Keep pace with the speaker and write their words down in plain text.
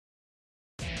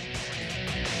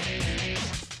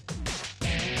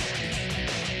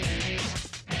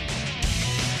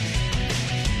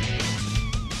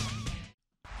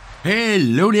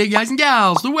Hello there guys and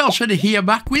gals, the Welsh Shredder here,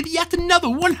 back with yet another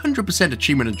 100%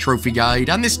 achievement and trophy guide,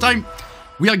 and this time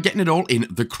we are getting it all in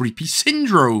the Creepy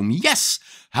Syndrome. Yes,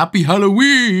 happy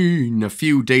Halloween! A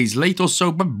few days late or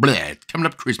so, but bleh, coming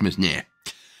up Christmas now.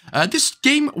 This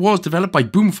game was developed by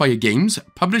Boomfire Games,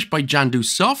 published by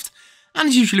Jandusoft, and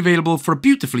is usually available for a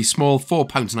beautifully small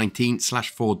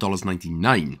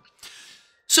 £4.19/$4.99.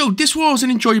 So this was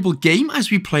an enjoyable game as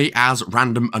we play as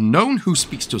Random Unknown, who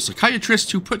speaks to a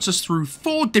psychiatrist who puts us through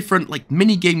 4 different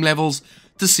mini-game levels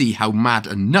to see how mad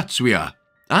and nuts we are.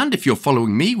 And if you're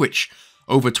following me, which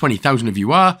over 20,000 of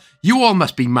you are, you all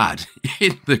must be mad.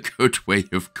 In the good way,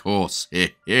 of course.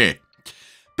 But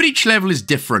each level is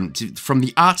different. From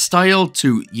the art style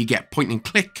to you get point and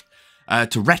click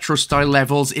to retro style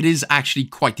levels, it is actually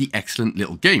quite the excellent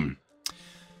little game.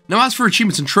 Now, as for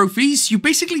achievements and trophies, you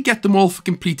basically get them all for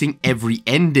completing every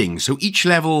ending. So each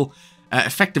level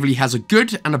effectively has a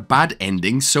good and a bad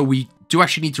ending, so we do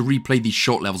actually need to replay these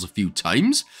short levels a few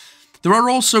times. There are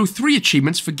also 3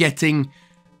 achievements for getting,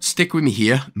 stick with me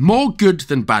here, more good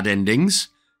than bad endings,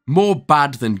 more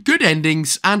bad than good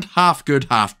endings, and half good,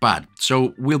 half bad.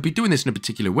 So we'll be doing this in a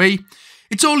particular way.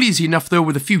 It's all easy enough though,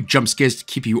 with a few jump scares to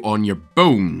keep you on your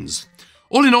bones.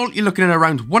 All in all, you're looking at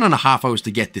around 1.5 hours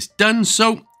to get this done,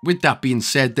 so with that being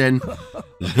said then,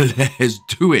 let's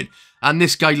do it. And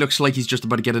this guy looks like he's just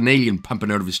about to get an alien pumping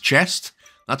out of his chest.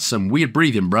 That's some weird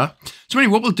breathing, bruh. So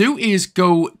anyway, what we'll do is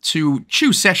go to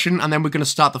choose session, and then we're going to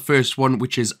start the first one,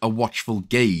 which is a watchful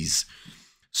gaze.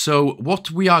 So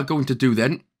what we are going to do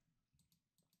then,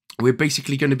 we're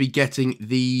basically going to be getting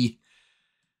the...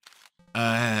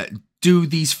 do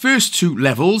these first 2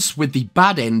 levels with the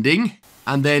bad ending,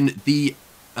 and then the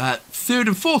 3rd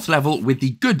and 4th level with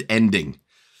the good ending,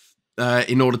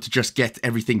 in order to just get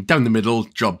everything down the middle,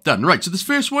 job done. Right, so this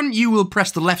first one, you will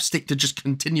press the left stick to just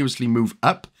continuously move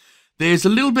up. There's a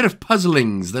little bit of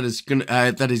puzzlings that is going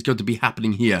to be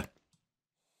happening here.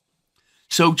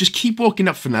 So just keep walking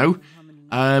up for now.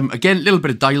 Again, a little bit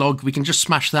of dialogue. We can just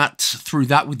smash that through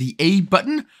that with the A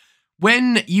button.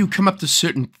 When you come up to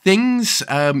certain things,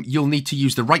 you'll need to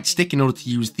use the right stick in order to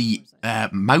use the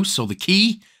mouse or the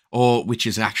key, or which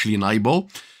is actually an eyeball.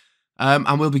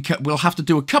 And we'll have to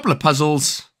do a couple of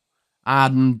puzzles,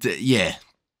 and yeah.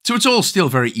 So it's all still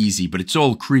very easy, but it's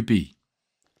all creepy.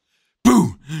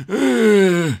 Boo!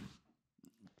 I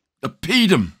peed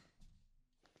him.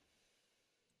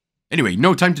 Anyway,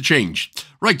 no time to change.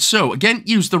 Right, so again,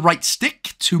 use the right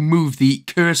stick to move the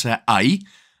cursor eye.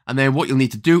 And then what you'll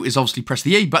need to do is obviously press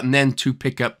the A button then to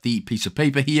pick up the piece of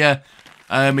paper here.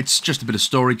 It's just a bit of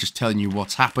story, just telling you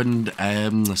what's happened.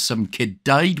 Some kid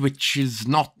died, which is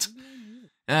not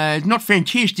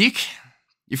fantastic.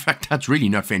 In fact, that's really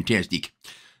not fantastic.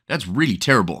 That's really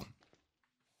terrible.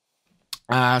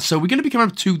 So we're going to be coming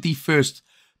up to the first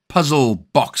puzzle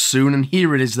box soon, and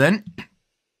here it is then.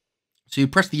 So you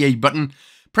press the A button.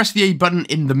 Press the A button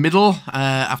in the middle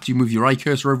after you move your eye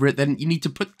cursor over it. Then you need to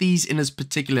put these in a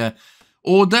particular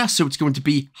order. So it's going to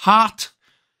be heart.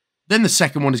 Then the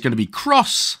second one is going to be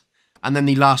cross. And then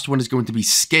the last one is going to be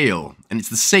scale. And it's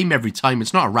the same every time.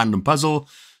 It's not a random puzzle.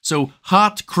 So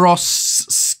heart, cross,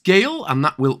 scale. And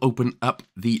that will open up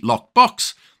the lock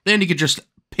box. Then you can just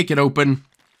pick it open.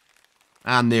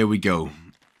 And there we go.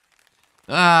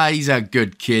 Ah, he's a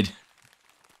good kid.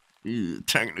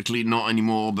 Technically not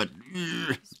anymore, but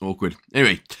awkward.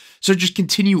 Anyway, so just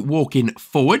continue walking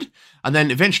forward, and then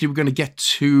eventually we're going to get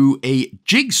to a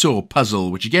jigsaw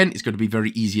puzzle, which again is going to be very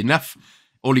easy enough.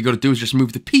 All you got to do is just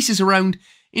move the pieces around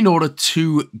in order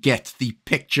to get the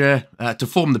picture, to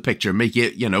form the picture, make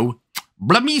it, you know,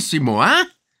 blamissimo, huh?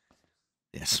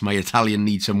 Yes, my Italian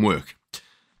needs some work.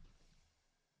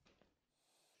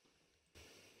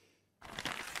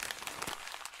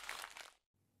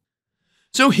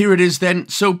 So here it is then.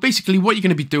 So basically what you're going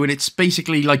to be doing, it's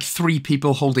basically like 3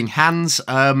 people holding hands.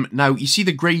 Now, you see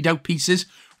the greyed out pieces?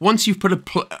 Once you've put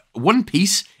one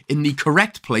piece in the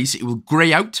correct place, it will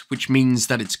grey out, which means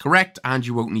that it's correct, and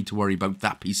you won't need to worry about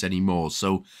that piece anymore.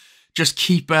 So just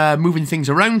keep moving things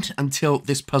around until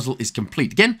this puzzle is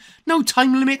complete. Again, no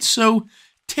time limit, so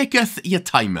taketh your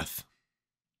timeth.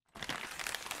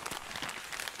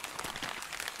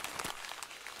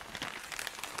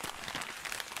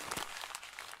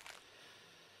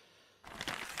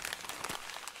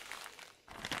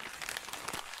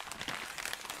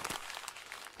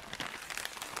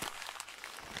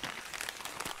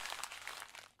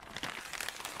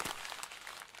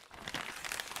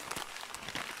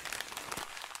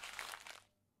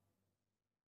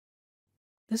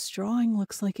 This drawing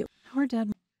looks like it. Our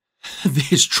dad.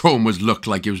 This drawing looked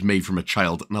like it was made from a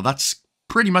child. Now that's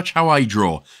pretty much how I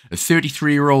draw. A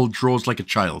 33-year-old draws like a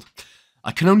child.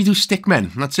 I can only do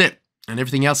stickmen, and that's it. And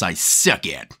everything else I suck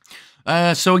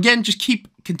at. So again, just keep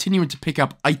continuing to pick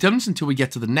up items until we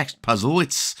get to the next puzzle.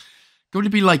 It's going to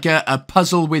be like a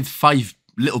puzzle with 5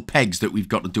 little pegs that we've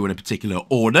got to do in a particular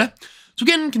order. So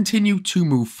again, continue to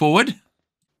move forward.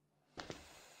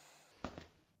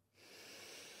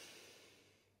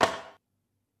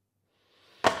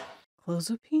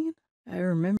 Clozapine? I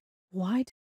remember. Why?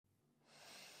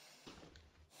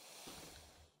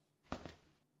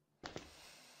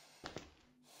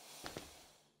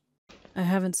 I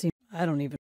haven't seen. I don't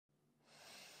even.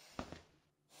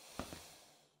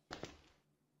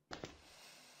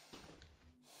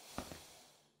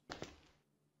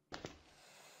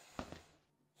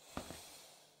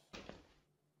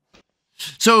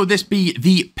 So this be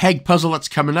the peg puzzle that's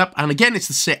coming up, and again, it's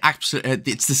the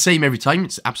same every time.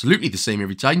 It's absolutely the same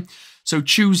every time. So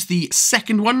choose the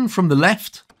second one from the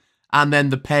left, and then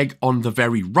the peg on the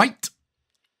very right,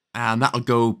 and that'll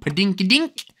go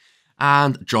padink-a-dink,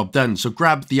 and job done. So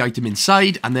grab the item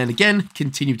inside, and then again,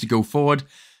 continue to go forward.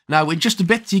 Now, in just a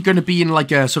bit, you're going to be in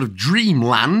like a sort of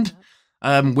dreamland,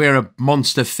 where a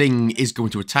monster thing is going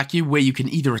to attack you, where you can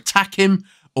either attack him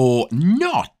or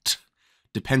not.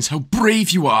 Depends how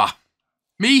brave you are.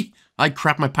 Me, I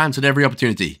crap my pants at every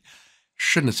opportunity.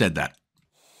 Shouldn't have said that.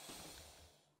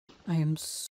 I am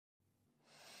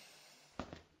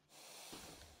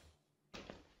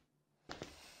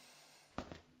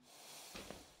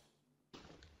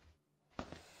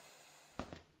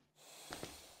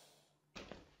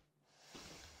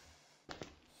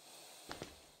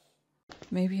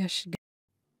Maybe I should.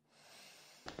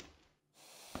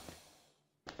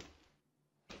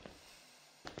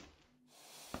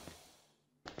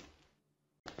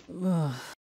 Ugh.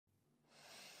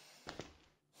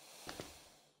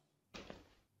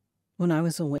 When I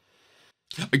was away.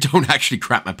 I don't actually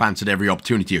crap my pants at every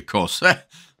opportunity, of course.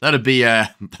 That'd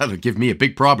give me a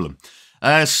big problem.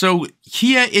 So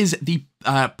here is the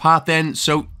part then.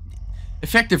 So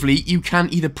effectively, you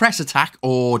can either press attack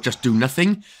or just do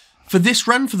nothing. For this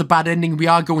run, for the bad ending, we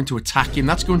are going to attack him.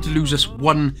 That's going to lose us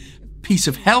 1 piece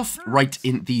of health right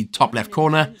in the top left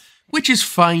corner, which is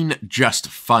fine, just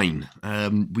fine.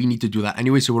 We need to do that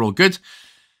anyway, so we're all good.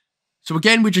 So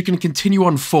again, we're just going to continue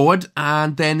on forward,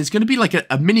 and then there's going to be like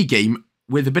a mini game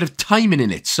with a bit of timing in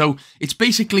it. So it's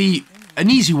basically an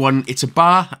easy one. It's a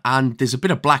bar, and there's a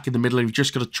bit of black in the middle, and you've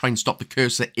just got to try and stop the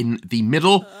cursor in the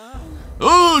middle.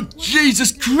 Oh,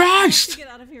 Jesus Christ!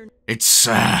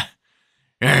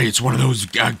 It's one of those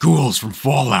ghouls from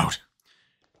Fallout.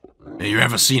 Have you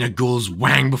ever seen a ghoul's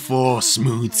wang before?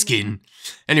 Smooth skin.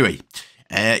 Anyway,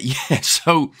 yeah,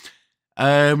 so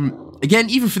again,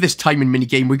 even for this timing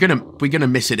minigame, we're gonna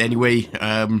miss it anyway.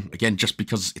 Again, just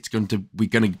because we're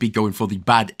gonna be going for the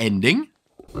bad ending.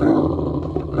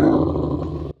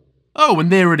 Oh,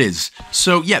 and there it is.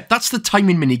 So yeah, that's the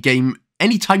timing minigame.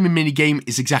 Any timing minigame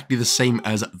is exactly the same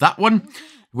as that one,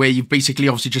 where you've basically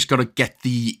obviously just got to get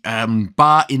the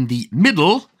bar in the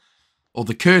middle, or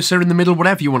the cursor in the middle,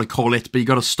 whatever you want to call it, but you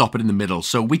got to stop it in the middle.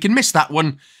 So we can miss that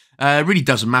one. It really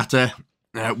doesn't matter.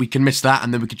 We can miss that,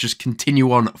 and then we could just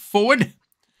continue on forward.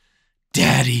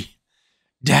 Daddy,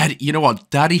 you know what?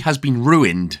 Daddy has been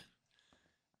ruined.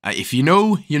 If you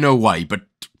know, you know why, but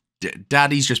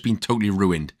Daddy's just been totally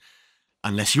ruined.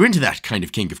 Unless you're into that kind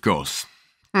of kink, of course.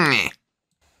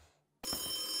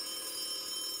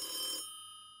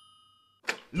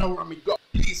 No, amigo,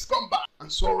 please come back. I'm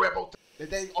sorry about the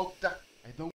day of that.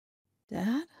 I don't.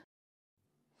 Dad?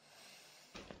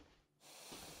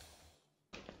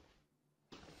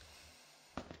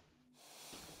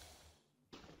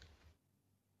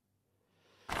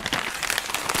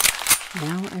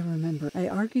 Now I remember. I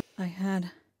argued.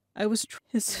 I was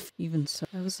even so.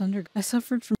 I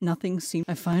suffered from nothing seemed.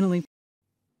 I finally.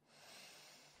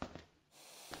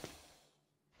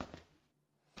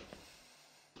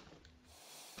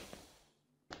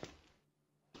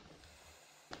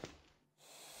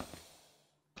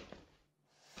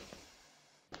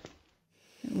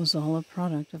 It was all a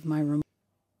product of my room.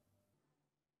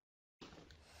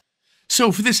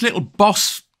 So for this little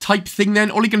boss type thing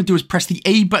then, all you're going to do is press the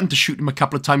A button to shoot him a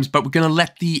couple of times, but we're going to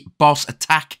let the boss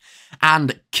attack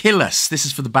and kill us. This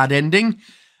is for the bad ending,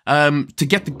 to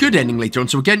get the good ending later on.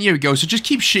 So again, here we go. So just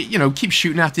keep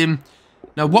shooting at him.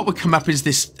 Now what would come up is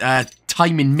this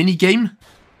timing mini game,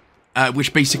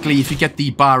 which basically if you get the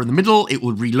bar in the middle, it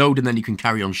will reload and then you can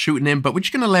carry on shooting him. But we're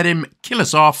just going to let him kill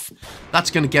us off.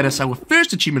 That's going to get us our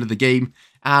first achievement of the game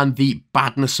and the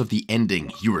badness of the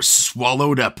ending. You were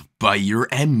swallowed up by your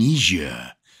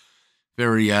amnesia.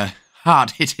 Very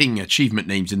hard-hitting achievement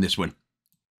names in this one.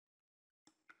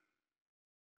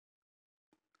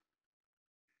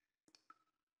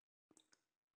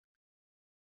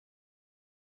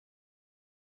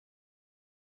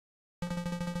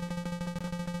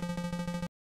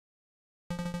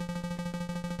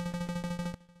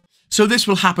 So this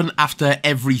will happen after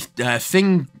every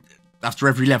thing, after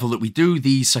every level that we do.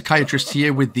 The psychiatrist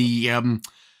here with the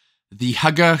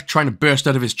hugger trying to burst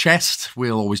out of his chest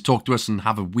will always talk to us and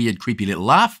have a weird, creepy little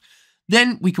laugh.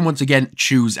 Then we can once again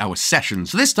choose our session.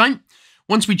 So this time,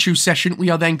 once we choose session, we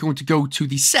are then going to go to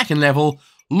the second level,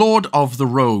 Lord of the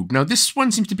Road. Now, this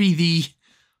one seems to be the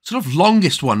sort of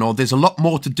longest one, or there's a lot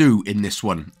more to do in this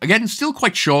one. Again, still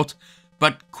quite short,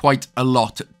 but quite a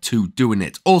lot to do in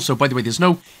it. Also, by the way, there's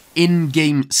no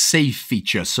in-game save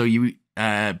feature, so you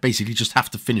basically just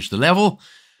have to finish the level.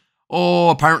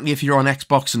 Or apparently if you're on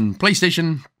Xbox and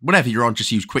PlayStation, whatever you're on,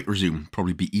 just use quick resume.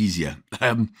 Probably be easier.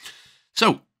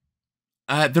 There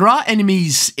are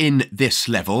enemies in this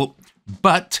level,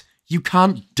 but you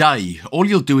can't die. All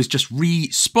you'll do is just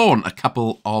respawn a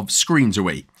couple of screens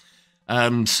away.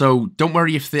 So don't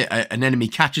worry if an enemy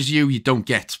catches you. You don't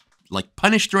get like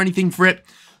punished or anything for it.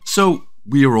 So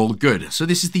we are all good. So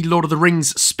this is the Lord of the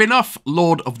Rings spin-off,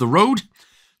 Lord of the Road.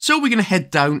 So we're going to head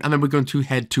down and then we're going to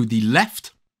head to the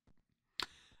left.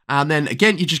 And then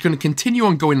again, you're just going to continue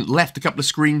on going left a couple of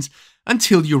screens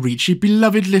until you reach your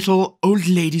beloved little old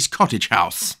lady's cottage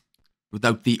house.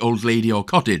 Without the old lady or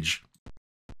cottage.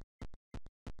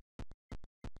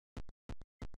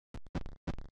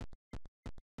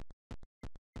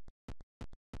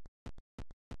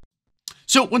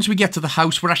 So once we get to the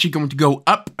house, we're actually going to go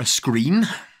up a screen.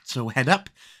 So head up.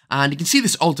 And you can see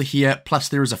this altar here, plus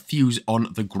there is a fuse on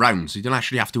the ground. So you don't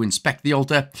actually have to inspect the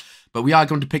altar. But we are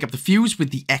going to pick up the fuse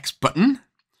with the X button.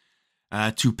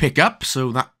 To pick up,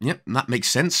 so that makes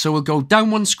sense. So we'll go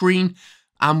down one screen,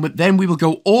 and then we will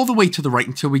go all the way to the right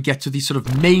until we get to the sort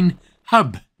of main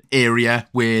hub area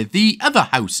where the other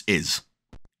house is.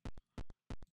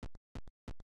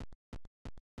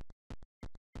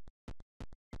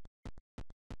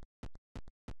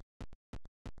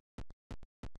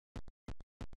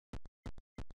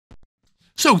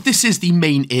 So this is the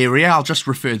main area. I'll just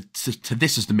refer to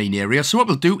this as the main area. So what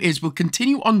we'll do is we'll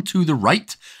continue on to the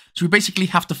right. So we basically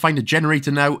have to find a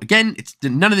generator now. Again,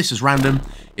 none of this is random.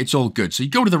 It's all good. So you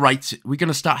go to the right. We're going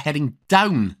to start heading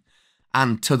down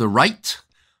and to the right.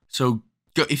 So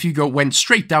if you went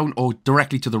straight down or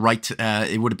directly to the right,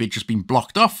 it would have just been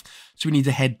blocked off. So we need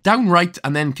to head down right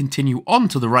and then continue on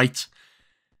to the right.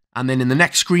 And then in the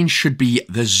next screen should be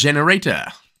the generator.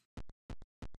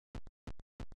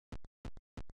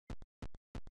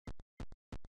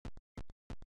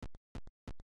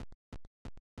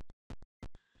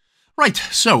 Right,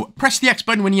 so press the X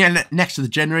button when you're next to the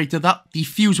generator. The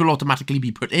fuse will automatically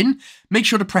be put in. Make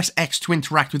sure to press X to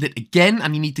interact with it again,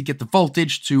 and you need to get the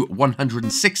voltage to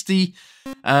 160.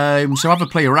 So have a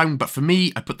play around, but for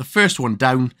me, I put the first one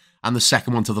down and the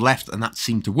second one to the left, and that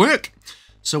seemed to work.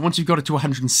 So once you've got it to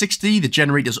 160, the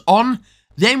generator's on.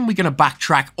 Then we're going to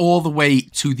backtrack all the way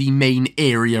to the main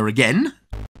area again.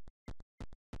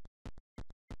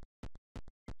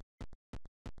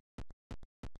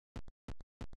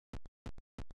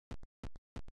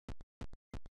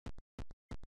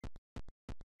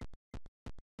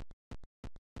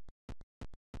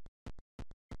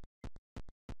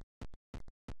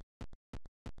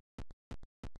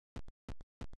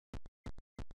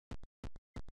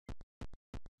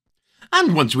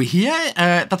 And once we're here,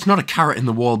 that's not a carrot in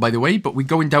the wall, by the way, but we're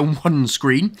going down one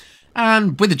screen.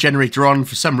 And with the generator on,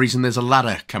 for some reason, there's a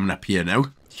ladder coming up here now.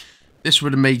 This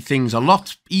would have made things a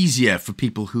lot easier for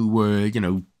people who were, you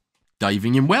know,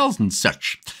 diving in wells and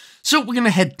such. So we're going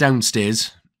to head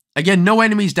downstairs. Again, no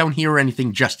enemies down here or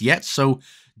anything just yet, so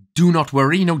do not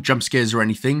worry, no jump scares or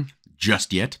anything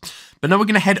just yet. But now we're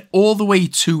going to head all the way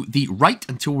to the right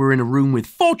until we're in a room with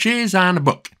 4 chairs and a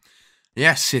book.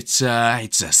 Yes, it's a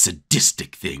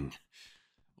sadistic thing.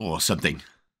 Or something.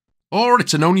 Or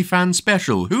it's an OnlyFans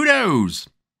special. Who knows?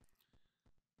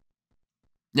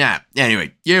 Yeah,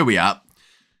 anyway, here we are.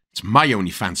 It's my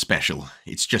OnlyFans special.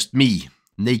 It's just me,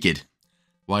 naked,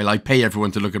 while I pay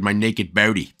everyone to look at my naked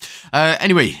body.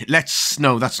 Anyway,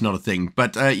 no, that's not a thing.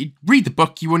 But you read the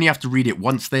book. You only have to read it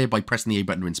once there by pressing the A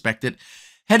button to inspect it.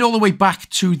 Head all the way back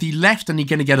to the left, and you're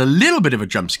going to get a little bit of a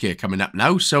jump scare coming up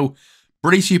now. So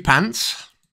brace your pants.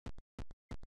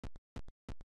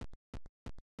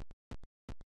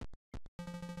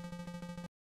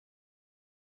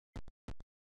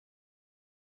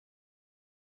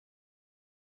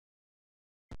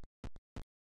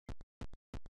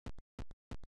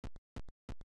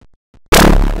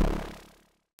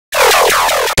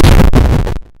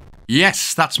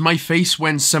 Yes, that's my face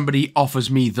when somebody offers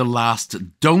me the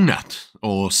last donut,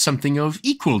 or something of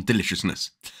equal deliciousness.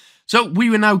 So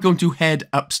we are now going to head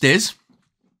upstairs.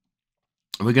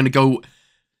 We're going to go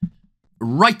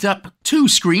right up 2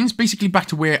 screens, basically back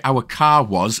to where our car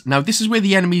was. Now, this is where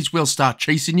the enemies will start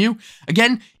chasing you.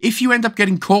 Again, if you end up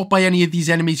getting caught by any of these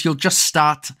enemies, you'll just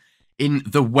start in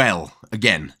the well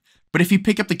again. But if you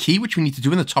pick up the key, which we need to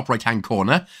do in the top right-hand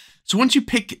corner, so once you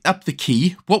pick up the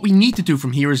key, what we need to do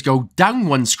from here is go down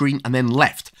 1 screen and then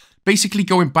left. Basically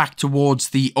going back towards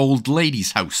the old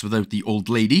lady's house without the old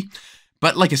lady.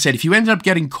 But like I said, if you ended up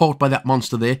getting caught by that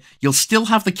monster there, you'll still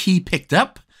have the key picked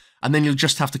up, and then you'll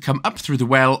just have to come up through the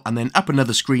well, and then up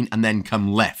another screen, and then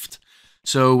come left.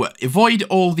 So avoid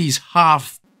all these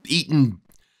half-eaten,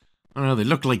 I don't know, they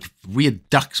look like weird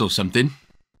ducks or something.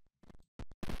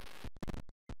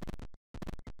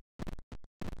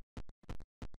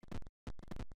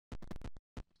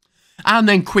 And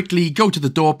then quickly go to the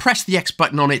door, press the X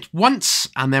button on it once,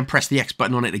 and then press the X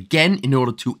button on it again in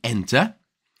order to enter.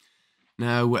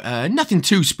 Now, nothing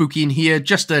too spooky in here,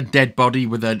 just a dead body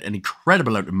with an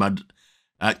incredible amount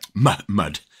of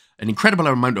mud. An incredible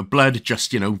amount of blood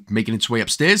just, you know, making its way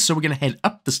upstairs. So we're going to head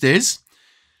up the stairs.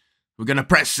 We're going to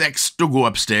press X to go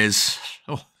upstairs.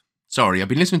 Oh, sorry, I've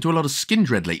been listening to a lot of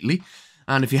Skindred lately.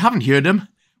 And if you haven't heard them,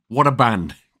 what a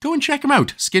band. Go and check them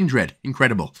out. Skindred,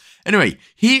 incredible. Anyway,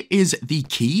 here is the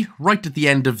key, right at the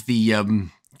end of the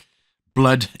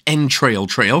blood entrail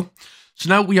trail. So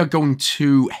now we are going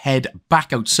to head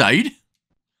back outside.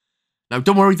 Now,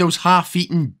 don't worry, those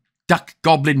half-eaten duck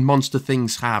goblin monster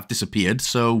things have disappeared,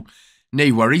 so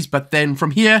no worries. But then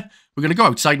from here, we're going to go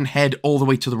outside and head all the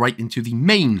way to the right into the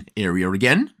main area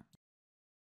again.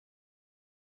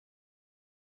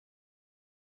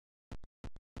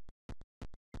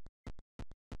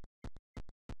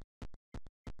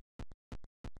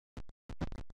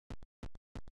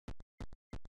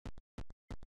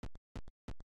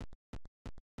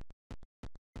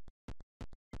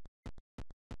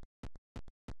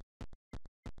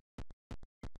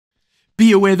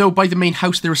 Be aware though, by the main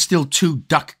house there are still 2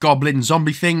 duck goblin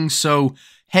zombie things, so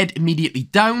head immediately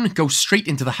down, go straight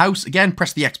into the house. Again,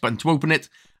 press the X button to open it,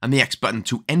 and the X button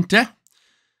to enter.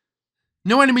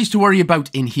 No enemies to worry about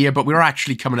in here, but we're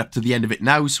actually coming up to the end of it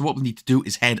now, so what we need to do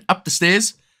is head up the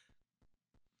stairs.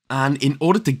 And in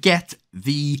order to get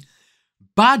the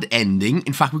bad ending,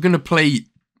 in fact, we're going to play...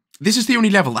 This is the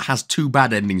only level that has 2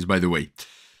 bad endings, by the way.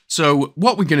 So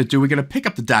what we're going to do, we're going to pick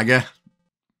up the dagger.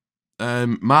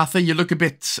 Martha, you look a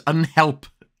bit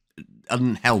unhelp-ish.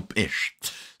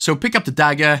 So pick up the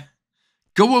dagger,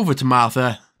 go over to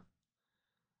Martha,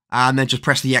 and then just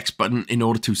press the X button in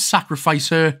order to sacrifice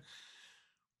her.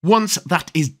 Once that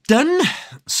is done,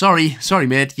 sorry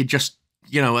mate, you just,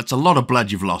 you know, it's a lot of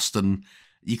blood you've lost, and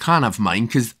you can't have mine,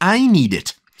 because I need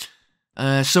it.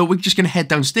 So we're just going to head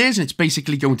downstairs, and it's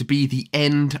basically going to be the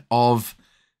end of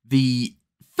the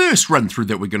first run-through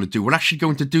that we're going to do. We're actually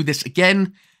going to do this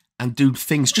again, and do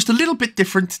things just a little bit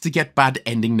different to get bad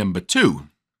ending number 2.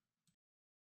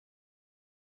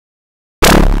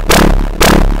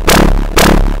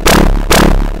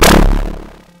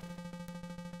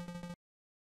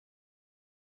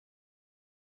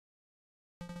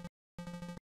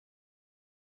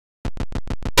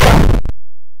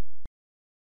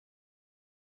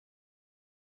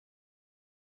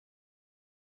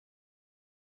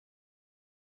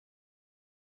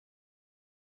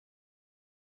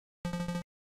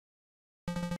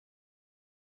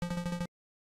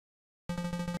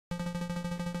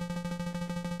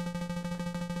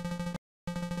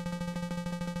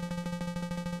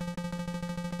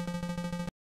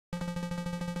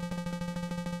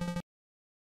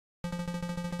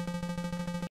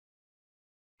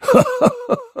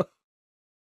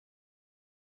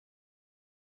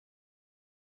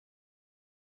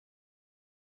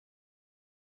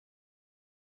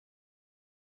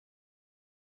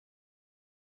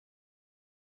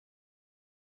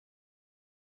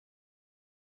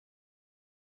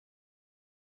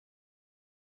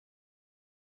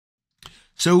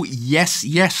 So,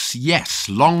 yes,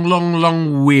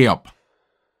 long way up.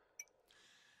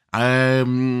 Yeah,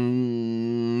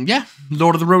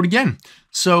 Lord of the Road again.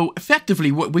 So,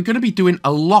 effectively, we're going to be doing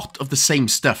a lot of the same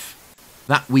stuff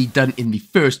that we done in the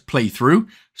first playthrough.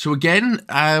 So again,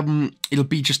 it'll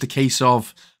be just a case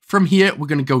of, from here, we're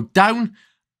going to go down,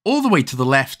 all the way to the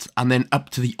left, and then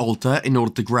up to the altar in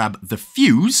order to grab the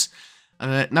fuse.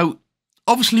 Now,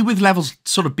 obviously, with levels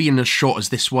sort of being as short as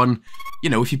this one, you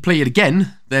know, if you play it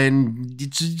again, then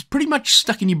it's pretty much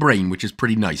stuck in your brain, which is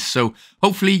pretty nice. So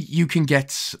hopefully you can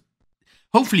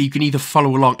either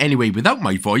follow along anyway without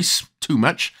my voice too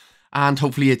much, and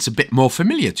hopefully it's a bit more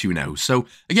familiar to you now. So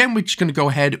again, we're just going to go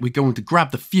ahead, we're going to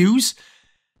grab the fuse,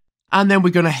 and then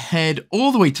we're going to head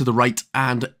all the way to the right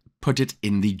and put it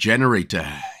in the generator.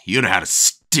 You know how to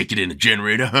stick it in a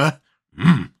generator, huh?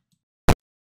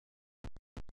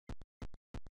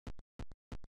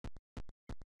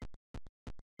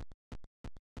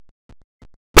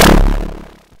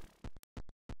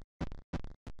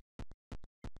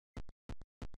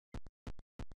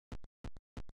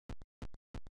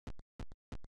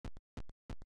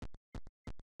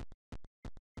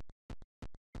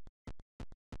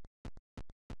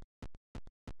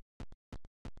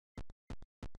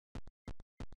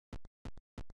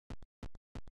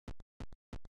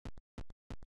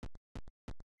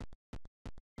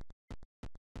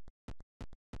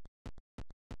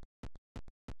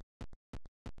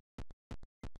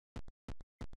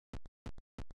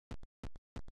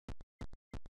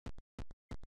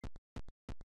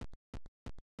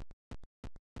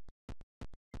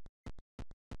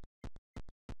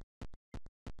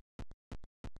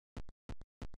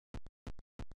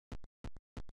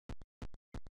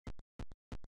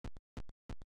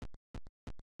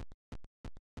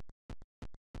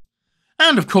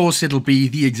 And of course, it'll be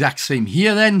the exact same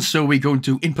here then. So we're going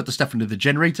to input the stuff into the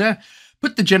generator,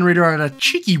 put the generator at a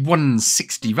cheeky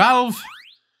 160 valve.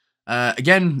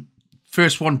 Again,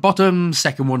 first one bottom,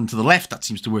 second one to the left. That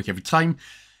seems to work every time.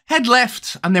 Head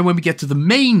left, and then when we get to the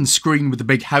main screen with the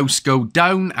big house, go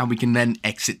down, and we can then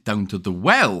exit down to the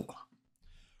well.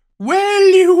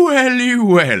 Welly, welly,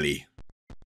 welly.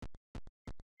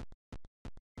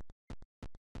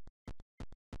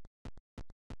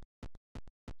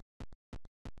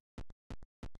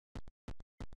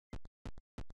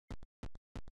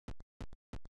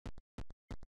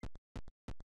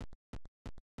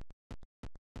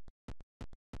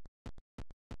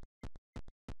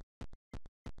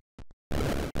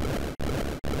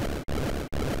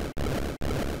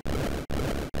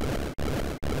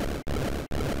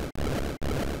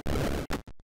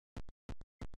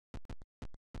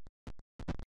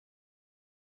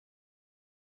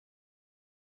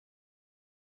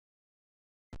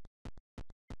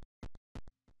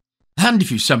 And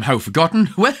if you've somehow forgotten,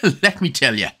 well, let me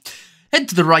tell you. Head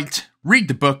to the right, read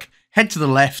the book, head to the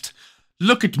left,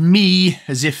 look at me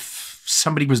as if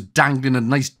somebody was dangling a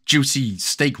nice juicy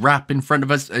steak wrap in front of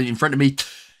me,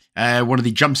 one of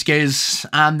the jump scares,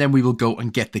 and then we will go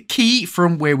and get the key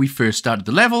from where we first started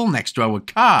the level, next to our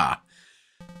car.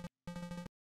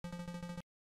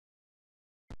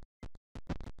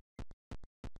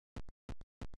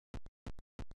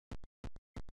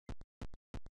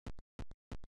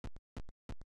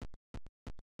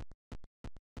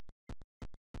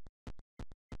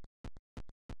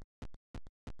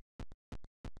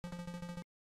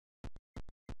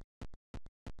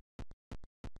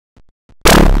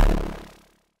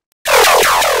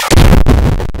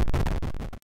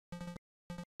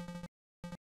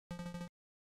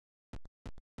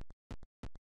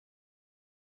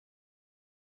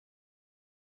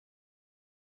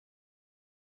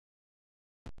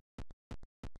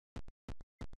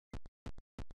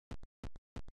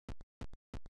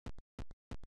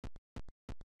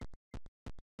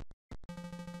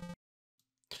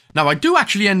 Now, I do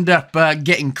actually end up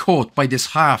getting caught by this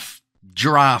half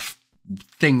giraffe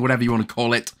thing, whatever you want to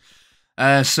call it.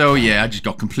 So, yeah, I just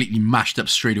got completely mashed up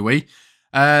straight away.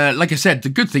 Like I said, the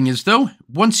good thing is, though,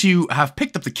 once you have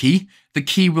picked up the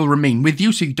key will remain with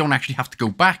you, so you don't actually have to go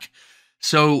back.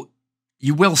 So,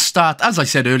 you will start, as I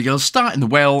said earlier, start in the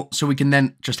well, so we can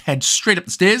then just head straight up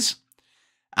the stairs.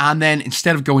 And then,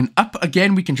 instead of going up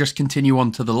again, we can just continue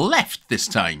on to the left this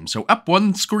time. So, up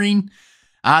one screen,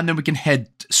 and then we can head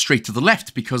straight to the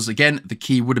left, because, again, the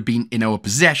key would have been in our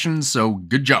possession, so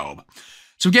good job.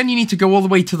 So, again, you need to go all the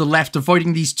way to the left,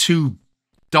 avoiding these two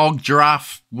dog,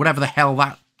 giraffe, whatever the hell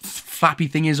that flappy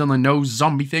thing is on the nose,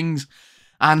 zombie things,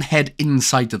 and head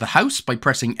inside to the house by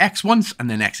pressing X once, and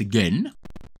then X again.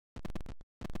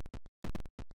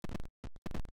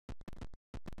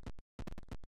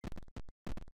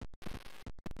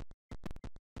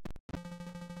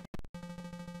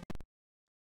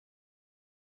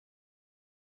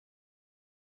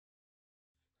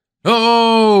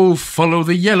 Oh, follow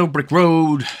the yellow brick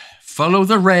road. Follow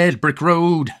the red brick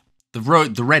road. The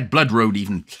red blood road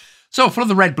even. So, follow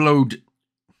the red blood.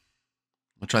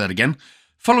 I'll try that again.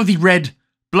 Follow the red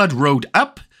blood road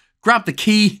up. Grab the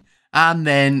key. And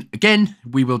then, again,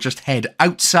 we will just head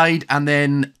outside and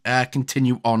then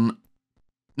continue on.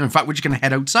 No, in fact, we're just going to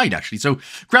head outside, actually. So,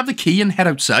 grab the key and head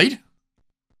outside.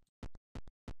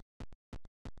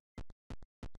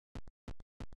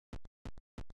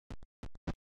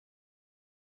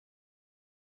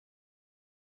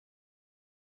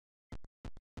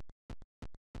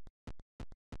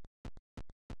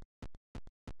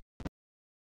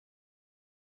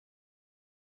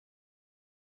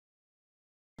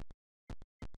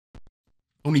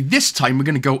 Only this time we're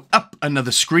going to go up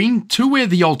another screen to where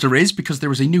the altar is because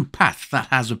there is a new path that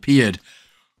has appeared.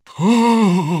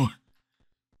 Oh,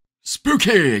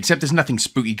 spooky! Except there's nothing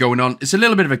spooky going on. It's a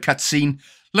little bit of a cutscene.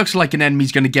 Looks like an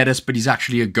enemy's going to get us, but he's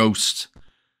actually a ghost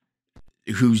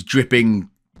who's dripping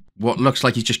what looks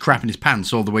like he's just crapping his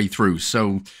pants all the way through.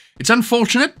 So it's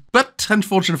unfortunate, but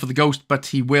unfortunate for the ghost, but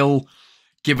he will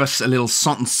give us a little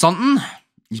something.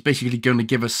 He's basically going to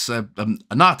give us an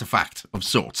artifact of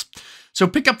sorts. So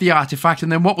pick up the artifact,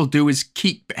 and then what we'll do is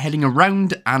keep heading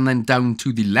around and then down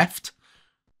to the left.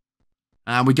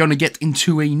 And we're going to get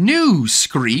into a new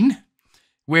screen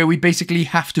where we basically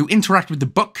have to interact with the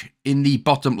book in the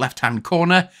bottom left-hand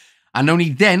corner. And only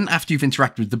then, after you've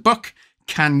interacted with the book,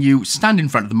 can you stand in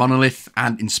front of the monolith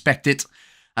and inspect it.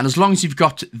 And as long as you've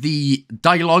got the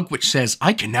dialogue which says,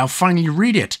 I can now finally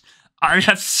read it. I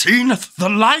have seen the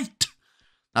light.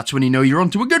 That's when you know you're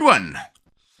onto a good one.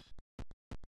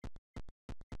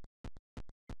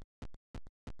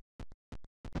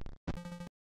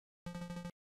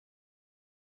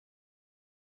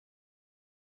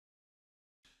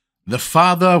 The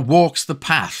father walks the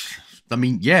path. I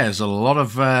mean, yeah, there's a lot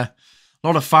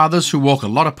of fathers who walk a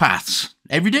lot of paths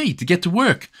every day to get to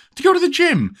work, to go to the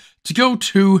gym, to go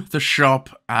to the shop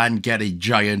and get a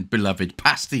giant beloved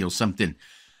pasty or something.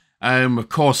 Of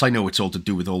course, I know it's all to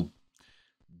do with all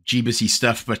Jeebusy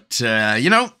stuff, but, you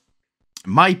know,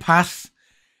 my path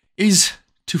is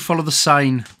to follow the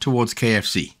sign towards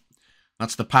KFC.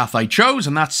 That's the path I chose,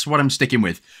 and that's what I'm sticking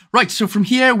with. Right, so from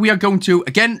here, we are going to,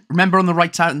 again, remember on the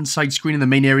right-hand side screen in the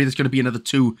main area, there's going to be another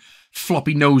 2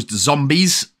 floppy-nosed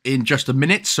zombies in just a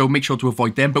minute, so make sure to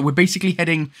avoid them. But we're basically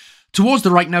heading towards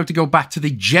the right now to go back to the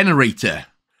generator.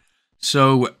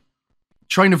 So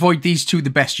try and avoid these 2 the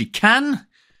best you can,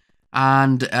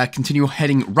 and continue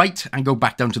heading right and go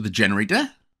back down to the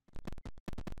generator.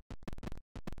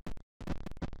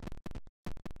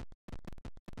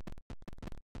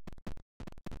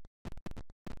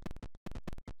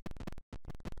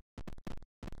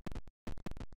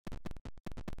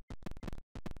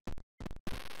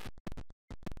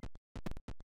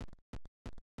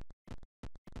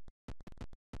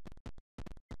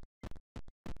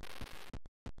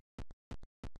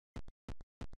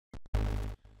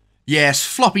 Yes,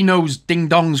 floppy-nosed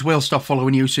ding-dongs will stop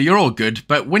following you, so you're all good.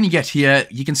 But when you get here,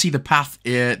 you can see the path.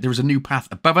 There is a new path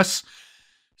above us.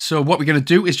 So what we're going to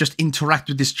do is just interact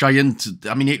with this giant.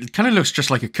 I mean, it kind of looks just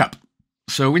like a cup.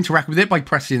 So interact with it by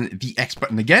pressing the X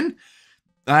button again.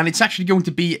 And it's actually going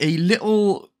to be a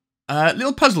little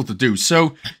puzzle to do.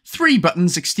 So 3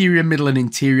 buttons, exterior, middle, and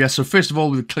interior. So first of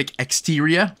all, we'll click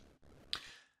exterior.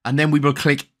 And then we will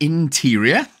click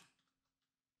interior.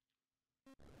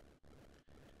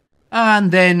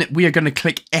 And then we are going to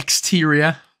click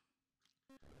exterior.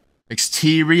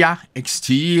 Exterior.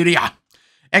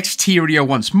 Exterior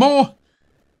once more.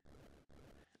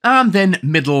 And then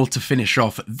middle to finish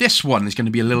off. This one is going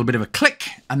to be a little bit of a click.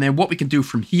 And then what we can do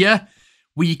from here,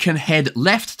 we can head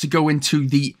left to go into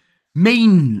the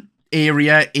main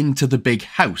area into the big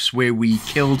house where we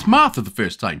killed Martha the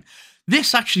first time.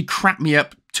 This actually crapped me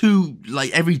up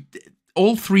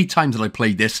all 3 times that I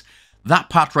played this.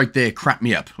 That part right there crapped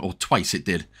me up, or twice it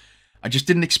did. I just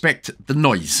didn't expect the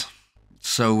noise.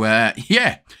 So,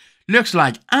 yeah, looks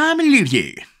like I'm a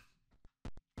loser.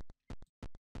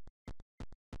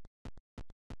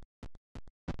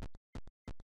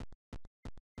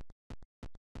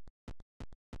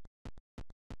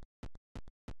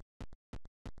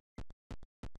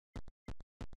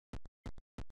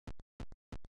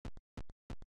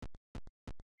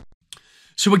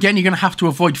 So again, you're going to have to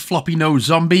avoid floppy-nosed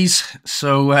zombies,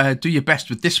 so do your best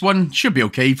with this one. Should be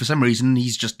okay. For some reason,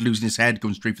 he's just losing his head,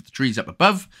 going straight for the trees up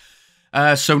above.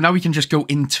 So now we can just go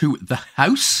into the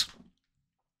house.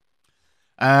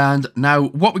 And now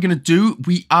what we're going to do,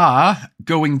 we are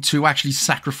going to actually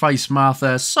sacrifice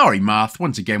Martha. Sorry, Martha,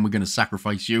 once again, we're going to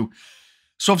sacrifice you.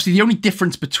 So obviously the only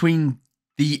difference between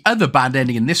the other bad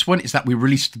ending in this one is that we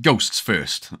released the ghosts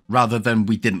first, rather than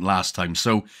we didn't last time.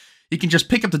 So you can just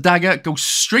pick up the dagger, go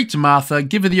straight to Martha,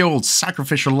 give her the old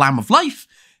sacrificial lamb of life,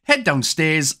 head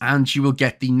downstairs, and you will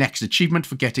get the next achievement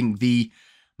for getting the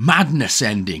madness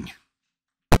ending.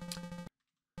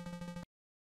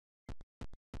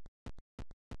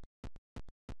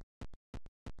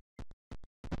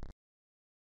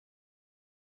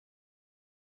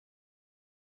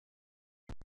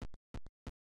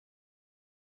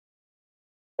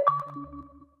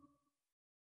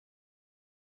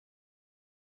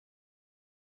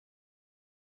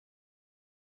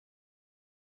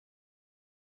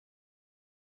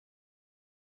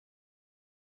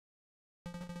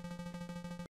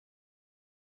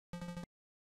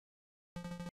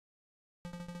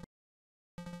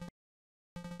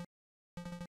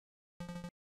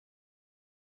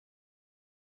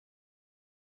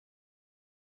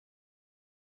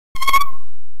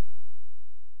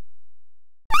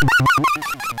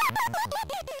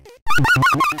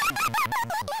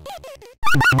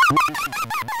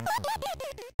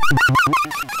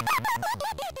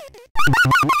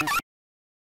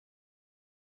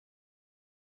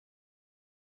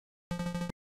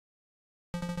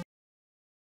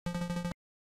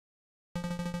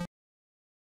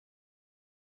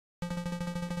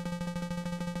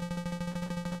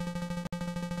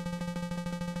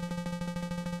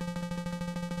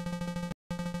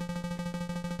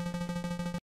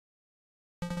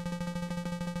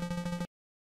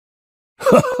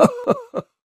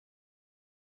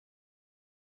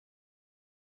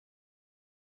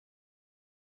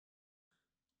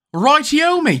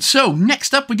 Rightio, mate. So,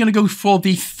 next up, we're going to go for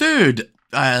the third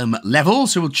level.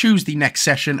 So, we'll choose the next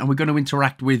session, and we're going to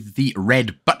interact with the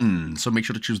red button. So, make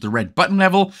sure to choose the red button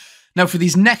level. Now, for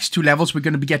these next two levels, we're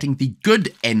going to be getting the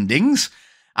good endings,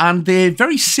 and they're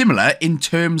very similar in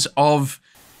terms of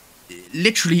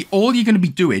literally all you're going to be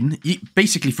doing.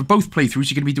 Basically, for both playthroughs,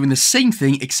 you're going to be doing the same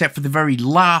thing, except for the very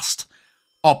last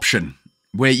option,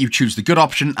 where you choose the good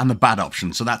option and the bad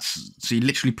option. So, you're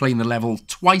literally playing the level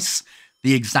twice,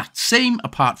 the exact same,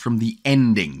 apart from the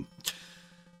ending.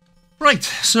 Right,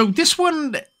 so this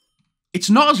one, it's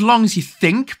not as long as you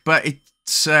think, but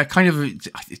it's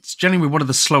it's generally one of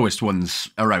the slowest ones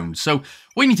around. So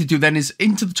what you need to do then is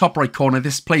into the top right corner.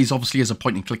 This plays obviously as a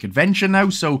point-and-click adventure now,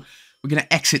 so we're going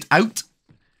to exit out.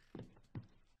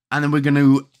 And then we're going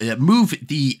to move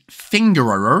the finger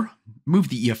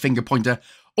pointer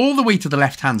all the way to the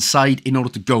left-hand side in order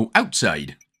to go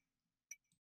outside.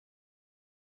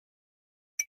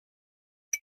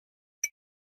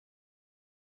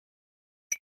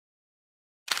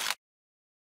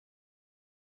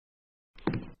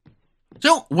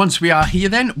 So, once we are here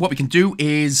then, what we can do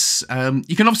is,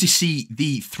 you can obviously see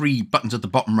the three buttons at the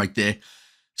bottom right there.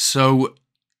 So,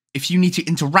 if you need to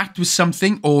interact with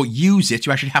something or use it,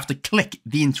 you actually have to click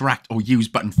the interact or use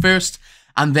button first,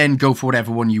 and then go for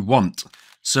whatever one you want.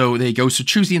 So, there you go. So,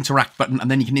 choose the interact button,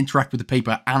 and then you can interact with the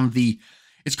paper and the...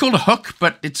 It's called a hook,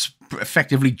 but it's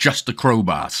effectively just a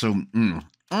crowbar. So,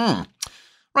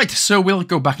 Right, so we'll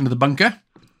go back into the bunker.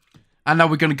 And now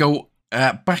we're going to go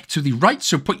back to the right,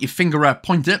 so put your finger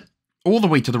pointer all the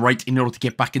way to the right in order to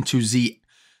get back into the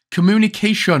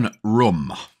communication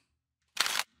room.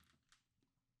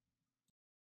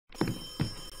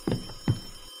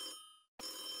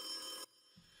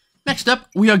 Next up,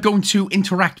 we are going to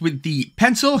interact with the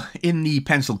pencil in the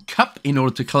pencil cup in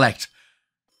order to collect,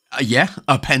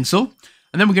 a pencil.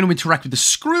 And then we're going to interact with the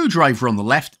screwdriver on the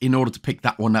left in order to pick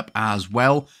that one up as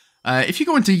well. If you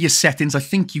go into your settings, I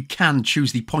think you can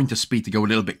choose the pointer speed to go a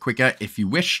little bit quicker if you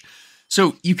wish.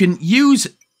 So you can use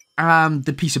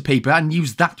the piece of paper and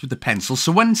use that with the pencil.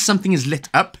 So when something is lit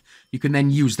up, you can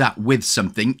then use that with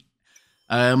something.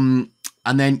 And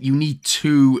then you need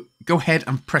to go ahead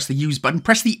and press the use button.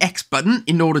 Press the X button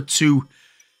in order to...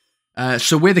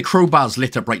 so where the crowbar's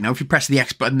lit up right now, if you press the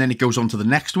X button, then it goes on to the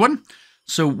next one.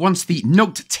 So once the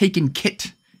note-taking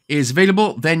kit is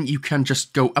available, then you can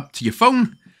just go up to your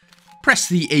phone, press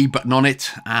the A button on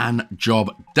it, and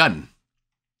job done.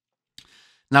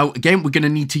 Now, again, we're going to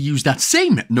need to use that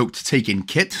same note-taking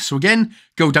kit. So again,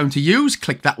 go down to use,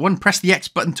 click that one, press the X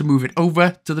button to move it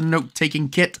over to the note-taking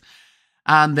kit,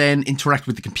 and then interact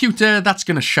with the computer. That's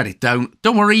going to shut it down.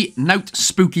 Don't worry, nothing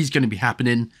spooky is going to be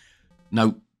happening.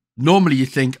 Now, normally you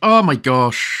think, oh my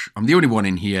gosh, I'm the only one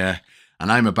in here,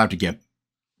 and I'm about to get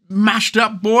mashed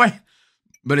up, boy.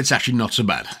 But it's actually not so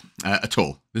bad at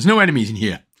all. There's no enemies in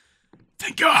here.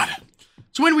 Thank God.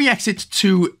 So when we exit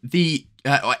to the,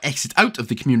 or exit out of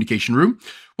the communication room,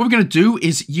 what we're going to do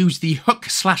is use the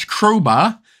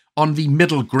hook/crowbar on the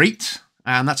middle grate,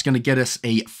 and that's going to get us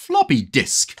a floppy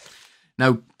disk.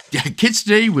 Now, kids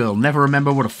today will never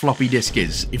remember what a floppy disk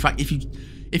is. In fact, if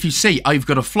you say I've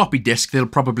got a floppy disk, they'll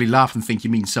probably laugh and think you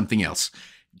mean something else.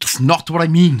 That's not what I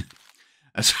mean.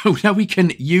 So now we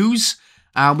can use,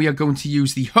 we are going to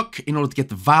use the hook in order to get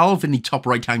the valve in the top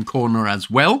right-hand corner as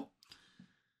well.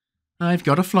 I've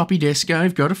got a floppy disk,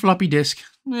 I've got a floppy disk.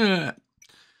 They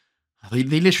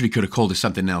literally could have called it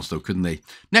something else though, couldn't they?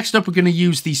 Next up, we're going to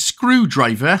use the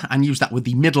screwdriver and use that with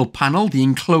the middle panel, the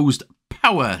enclosed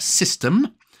power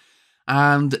system.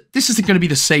 And this isn't going to be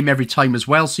the same every time as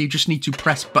well, so you just need to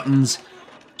press buttons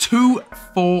 2,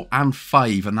 4, and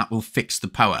 5, and that will fix the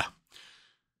power.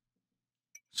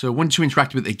 So once you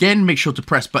interact with it again, make sure to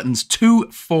press buttons 2,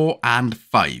 4, and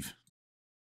 5.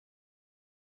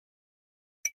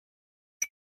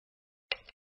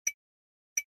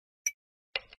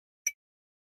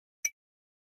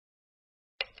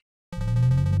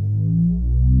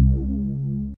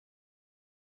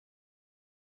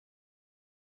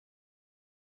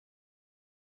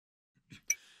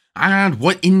 And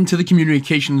what into the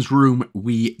communications room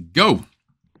we go.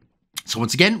 So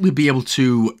once again, we'll be able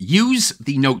to use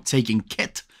the note-taking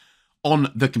kit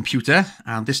on the computer,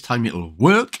 and this time it'll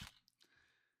work.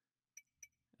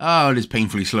 Oh, it is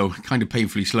painfully slow, kind of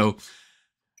painfully slow.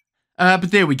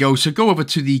 But there we go. So go over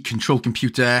to the control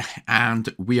computer,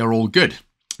 and we are all good.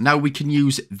 Now we can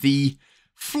use the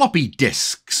floppy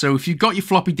disk. So if you've got your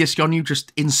floppy disk on you,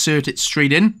 just insert it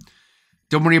straight in.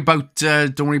 Don't worry about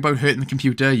hurting the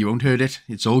computer. You won't hurt it.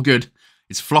 It's all good.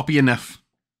 It's floppy enough.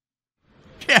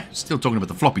 Yeah, still talking about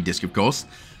the floppy disk, of course.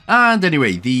 And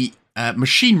anyway, the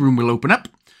machine room will open up.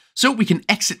 So we can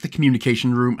exit the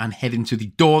communication room and head into the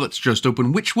door that's just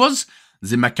opened, which was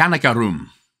the Mechanica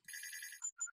room.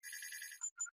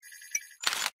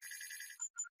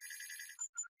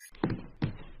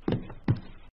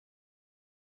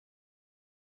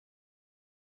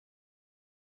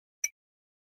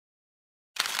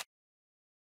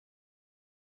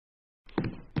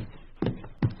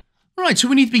 Right, so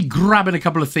we need to be grabbing a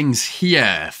couple of things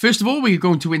here. First of all, we're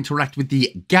going to interact with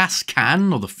the gas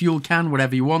can, or the fuel can,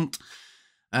 whatever you want.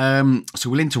 So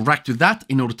we'll interact with that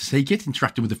in order to take it,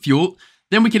 interacting with the fuel.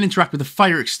 Then we can interact with the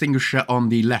fire extinguisher on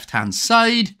the left-hand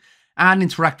side, and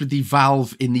interact with the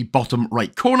valve in the bottom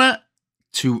right corner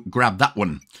to grab that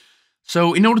one.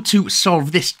 So in order to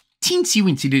solve this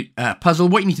teensy-weensy puzzle,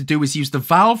 what you need to do is use the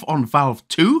valve on valve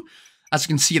 2. As you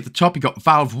can see at the top, you've got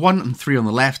valve 1 and 3 on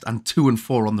the left and 2 and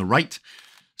 4 on the right.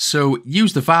 So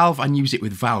use the valve and use it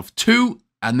with valve 2,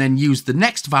 and then use the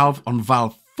next valve on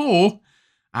valve 4,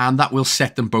 and that will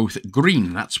set them both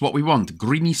green. That's what we want,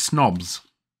 greeny snobs.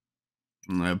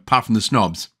 Apart from the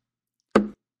snobs.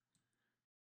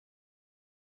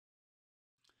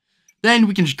 Then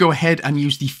we can just go ahead and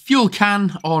use the fuel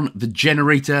can on the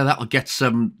generator. That'll get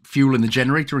some fuel in the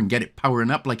generator and get it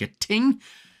powering up like a ting.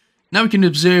 Now we can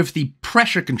observe the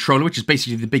pressure controller, which is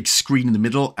basically the big screen in the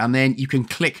middle, and then you can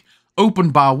click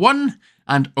open bar 1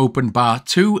 and open bar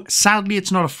 2. Sadly,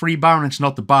 it's not a free bar, and it's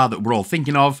not the bar that we're all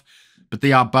thinking of, but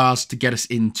they are bars to get us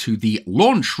into the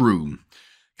launch room.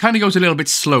 Kind of goes a little bit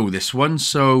slow, this one,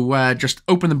 so just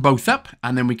open them both up,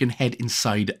 and then we can head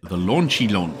inside the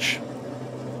launchy launch.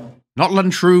 Not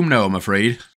lunchroom, no, I'm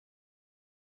afraid.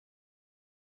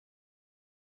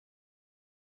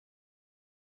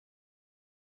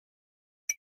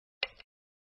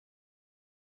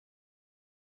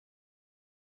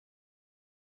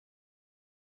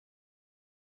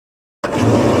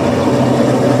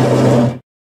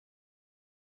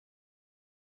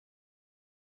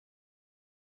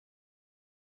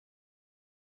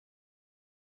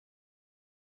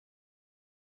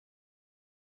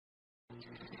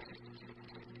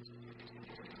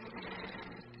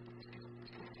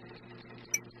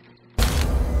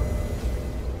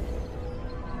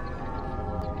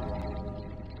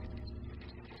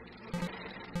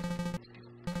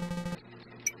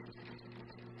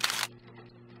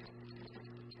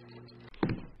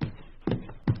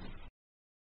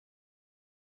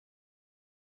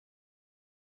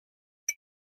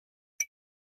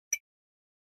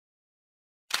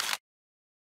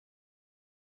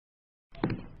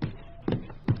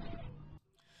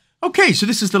 Okay, so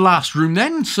this is the last room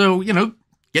then, so, you know,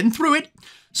 getting through it.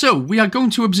 So, we are going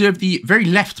to observe the very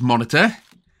left monitor,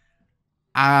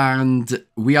 and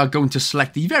we are going to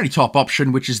select the very top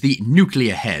option, which is the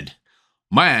nuclear head.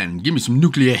 Man, give me some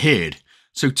nuclear head.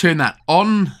 So turn that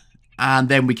on, and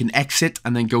then we can exit,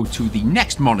 and then go to the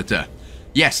next monitor.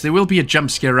 Yes, there will be a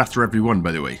jump scare after every one,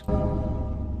 by the way.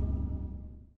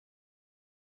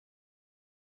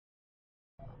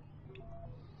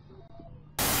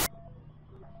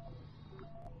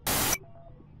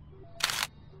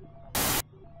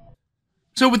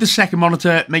 So with the second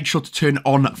monitor, make sure to turn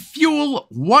on fuel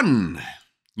 1.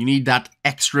 You need that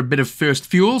extra bit of first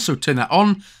fuel, so turn that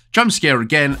on, jump scare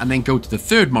again, and then go to the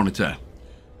third monitor.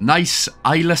 Nice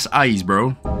eyeless eyes,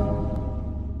 bro.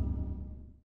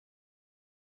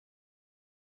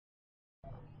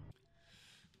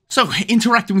 So,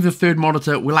 interacting with the third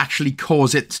monitor will actually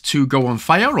cause it to go on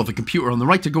fire, or the computer on the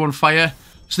right to go on fire.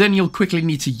 So then you'll quickly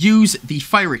need to use the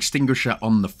fire extinguisher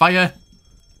on the fire.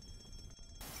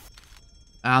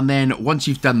 And then once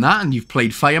you've done that and you've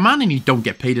played Fireman and you don't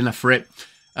get paid enough for it,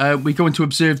 we're going to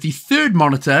observe the third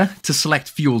monitor to select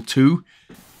Fuel 2.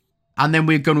 And then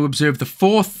we're going to observe the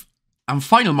fourth and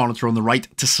final monitor on the right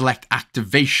to select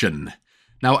Activation.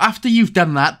 Now, after you've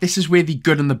done that, this is where the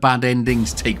good and the bad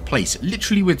endings take place,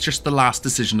 literally with just the last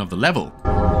decision of the level.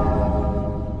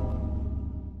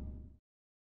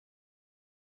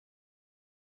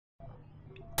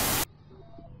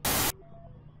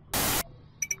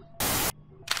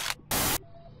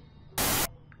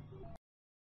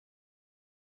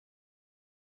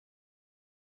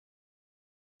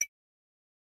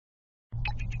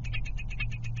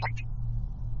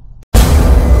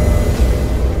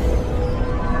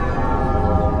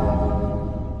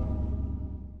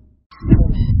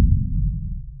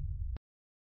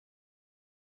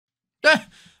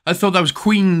 I thought that was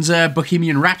Queen's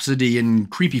Bohemian Rhapsody in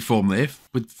creepy form there,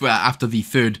 with after the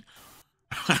third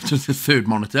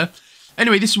monitor.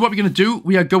 Anyway, this is what we're going to do.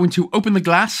 We are going to open the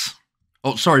glass.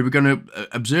 Oh, sorry, we're going to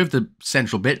observe the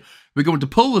central bit. We're going to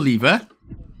pull the lever,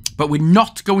 but we're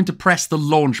not going to press the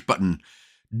launch button.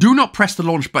 Do not press the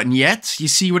launch button yet. You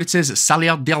see what it says?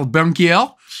 Salir del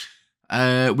bunker.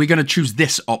 We're going to choose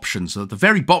this option. So at the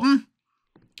very bottom.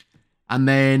 And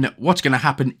then what's going to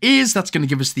happen is that's going to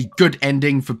give us the good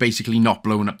ending for basically not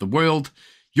blowing up the world.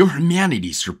 Your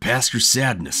humanity surpassed your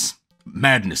sadness.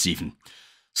 Madness, even.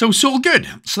 So it's all good.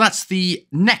 So that's the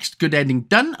next good ending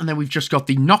done. And then we've just got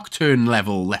the Nocturne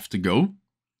level left to go.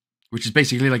 Which is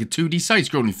basically like a 2D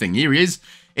side-scrolling thing. Here he is.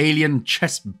 Alien,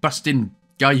 chest-busting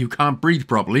guy who can't breathe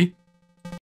properly.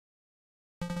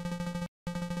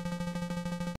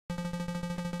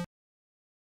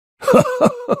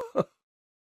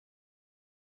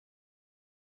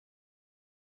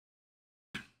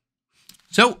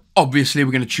 So, obviously,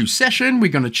 we're going to choose Session.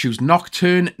 We're going to choose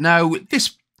Nocturne. Now,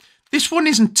 this one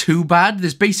isn't too bad.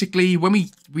 There's basically, when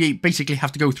we basically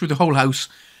have to go through the whole house,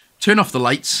 turn off the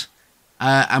lights,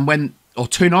 or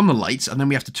turn on the lights, and then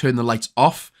we have to turn the lights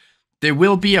off. There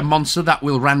will be a monster that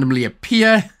will randomly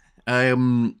appear,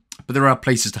 but there are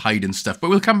places to hide and stuff. But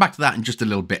we'll come back to that in just a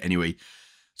little bit anyway.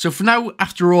 So for now,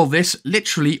 after all this,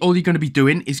 literally all you're going to be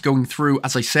doing is going through,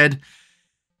 as I said,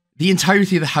 the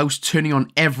entirety of the house, turning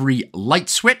on every light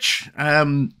switch.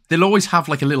 They'll always have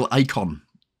like a little icon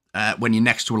when you're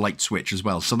next to a light switch as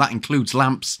well. So that includes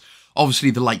lamps,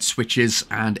 obviously the light switches,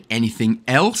 and anything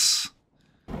else.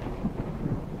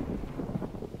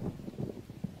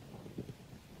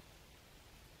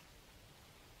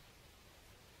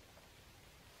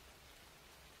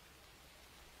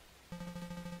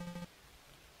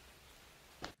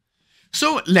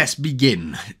 So let's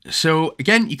begin. So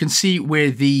again, you can see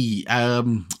where the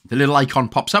little icon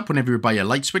pops up whenever you buy a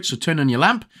light switch. So turn on your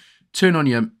lamp, turn on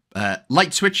your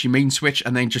light switch, your main switch,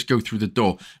 and then just go through the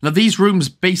door. Now these rooms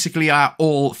basically are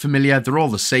all familiar. They're all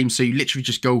the same. So you literally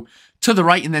just go to the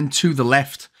right and then to the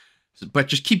left. But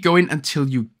just keep going until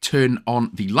you turn on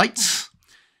the lights.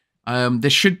 There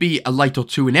should be a light or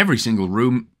two in every single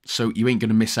room, so you ain't going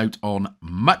to miss out on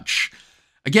much.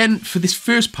 Again, for this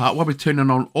first part, while we're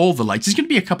turning on all the lights, there's going to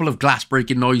be a couple of glass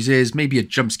breaking noises, maybe a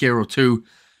jump scare or two,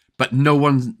 but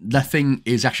nothing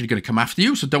is actually going to come after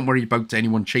you, so don't worry about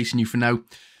anyone chasing you for now.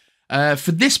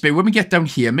 For this bit, when we get down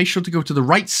here, make sure to go to the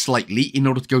right slightly in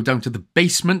order to go down to the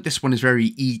basement. This one is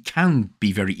can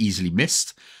be very easily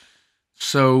missed.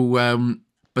 So,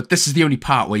 but this is the only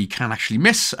part where you can actually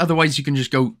miss. Otherwise, you can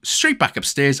just go straight back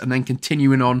upstairs and then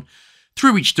continuing on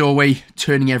through each doorway,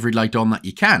 turning every light on that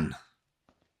you can.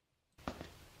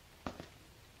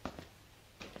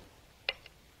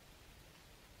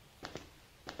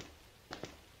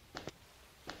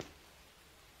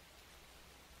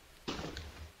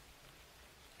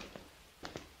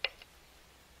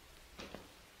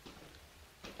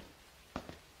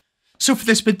 So for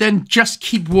this bit then, just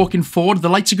keep walking forward. The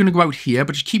lights are going to go out here,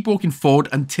 but just keep walking forward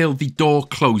until the door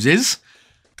closes.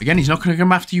 Again, he's not going to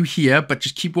come after you here, but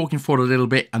just keep walking forward a little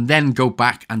bit and then go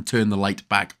back and turn the light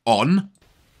back on.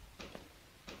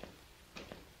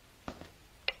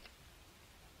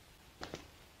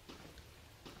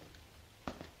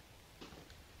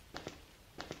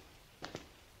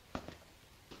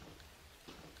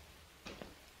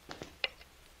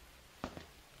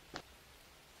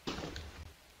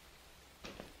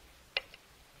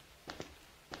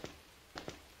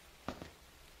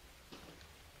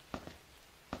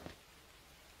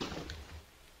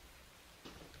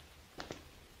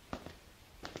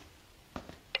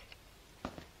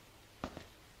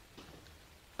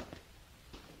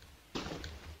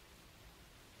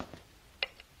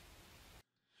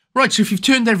 Right, so if you've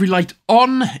turned every light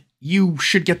on, you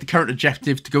should get the current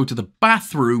objective to go to the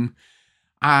bathroom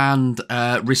and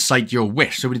recite your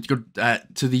wish. So we need to go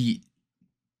to the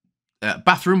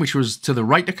bathroom, which was to the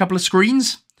right a couple of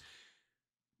screens.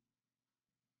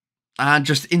 And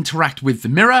just interact with the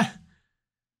mirror.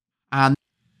 And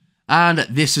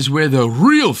this is where the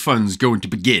real fun's going to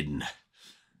begin.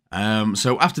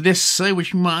 So after this, I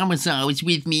wish Mom was always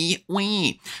with me.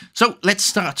 Wee. So let's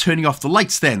start turning off the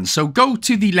lights then. So go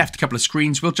to the left couple of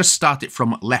screens. We'll just start it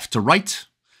from left to right.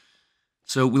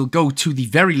 So we'll go to the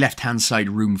very left-hand side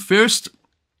room first.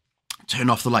 Turn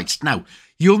off the lights. Now,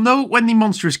 you'll know when the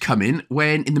monster is coming,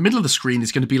 when in the middle of the screen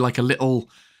there's going to be like a little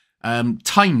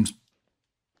time,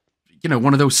 you know,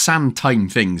 one of those sand time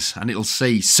things. And it'll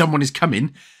say someone is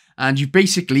coming. And you've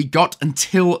basically got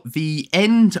until the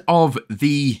end of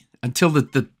until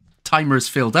the timer is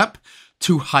filled up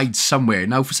to hide somewhere.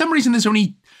 Now, for some reason, there's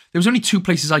only there was only two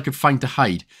places I could find to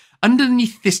hide.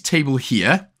 Underneath this table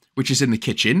here, which is in the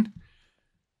kitchen,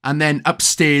 and then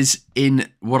upstairs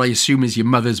in what I assume is your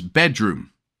mother's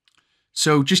bedroom.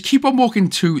 So just keep on walking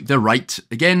to the right.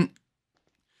 Again,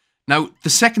 now the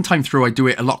second time through I do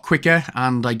it a lot quicker,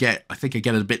 and I think I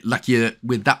get a bit luckier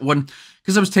with that one.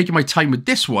 Because I was taking my time with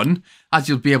this one, as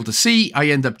you'll be able to see, I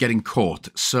end up getting caught.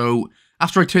 So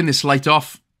after I turn this light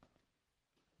off,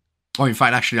 oh, in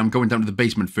fact, actually, I'm going down to the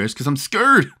basement first because I'm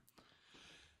scared.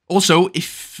 Also,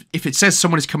 if it says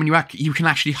someone is coming you can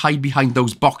actually hide behind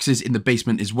those boxes in the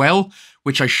basement as well,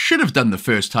 which I should have done the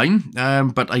first time,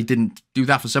 but I didn't do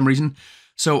that for some reason.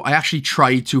 So I actually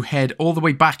tried to head all the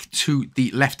way back to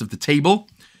the left of the table,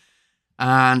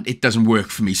 and it doesn't work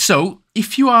for me. So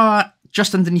if you are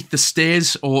just underneath the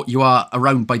stairs or you are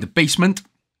around by the basement,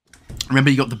 remember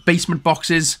you got the basement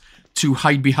boxes to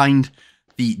hide behind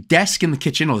the desk in the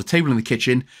kitchen or the table in the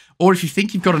kitchen, or if you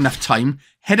think you've got enough time,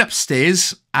 head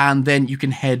upstairs and then you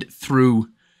can head through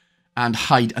and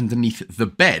hide underneath the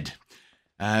bed.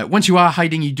 Once you are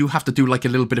hiding, you do have to do like a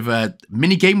little bit of a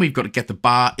mini game where you've got to get the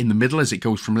bar in the middle as it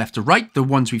goes from left to right, the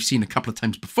ones we've seen a couple of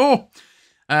times before.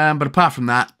 But apart from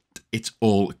that, it's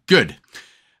all good.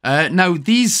 Now,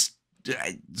 these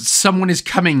someone is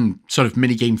coming sort of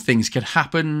mini game things can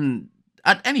happen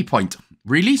at any point,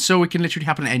 really. So it can literally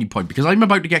happen at any point because I'm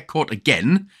about to get caught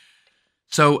again.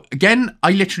 So again,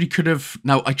 I literally could have,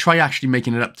 now I try actually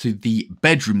making it up to the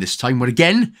bedroom this time, where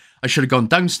again, I should have gone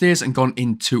downstairs and gone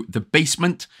into the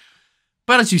basement.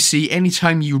 But as you see,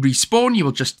 anytime you respawn, you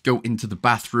will just go into the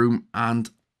bathroom. And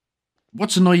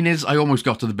what's annoying is I almost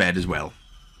got to the bed as well.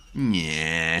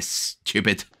 Yeah,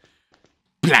 stupid.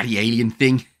 Bloody alien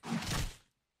thing.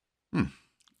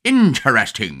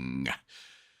 Interesting.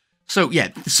 So yeah,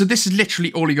 so this is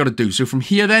literally all you got to do. So from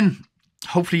here then,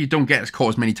 hopefully you don't get caught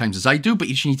as many times as I do, but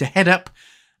you just need to head up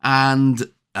and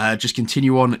just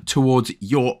continue on towards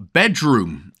your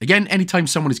bedroom. Again, anytime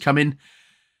someone is coming,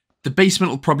 the basement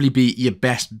will probably be your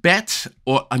best bet,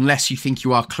 or unless you think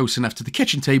you are close enough to the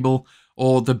kitchen table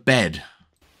or the bed.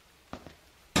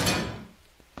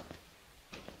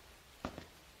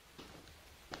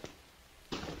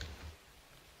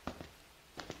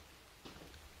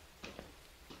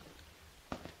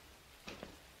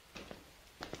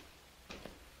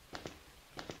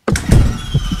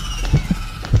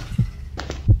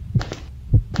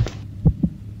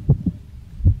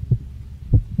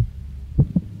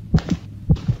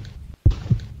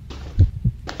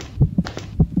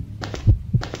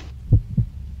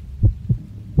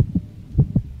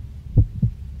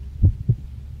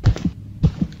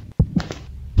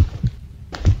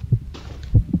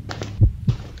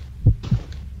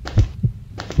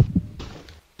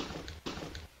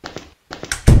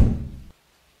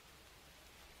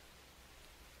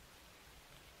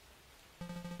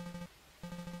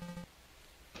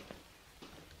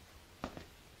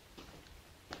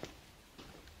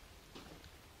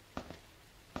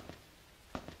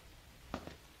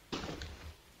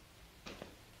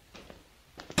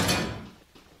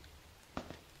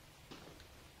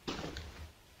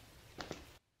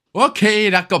 Okay,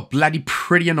 that got bloody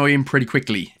pretty annoying pretty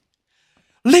quickly.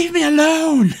 Leave me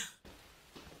alone!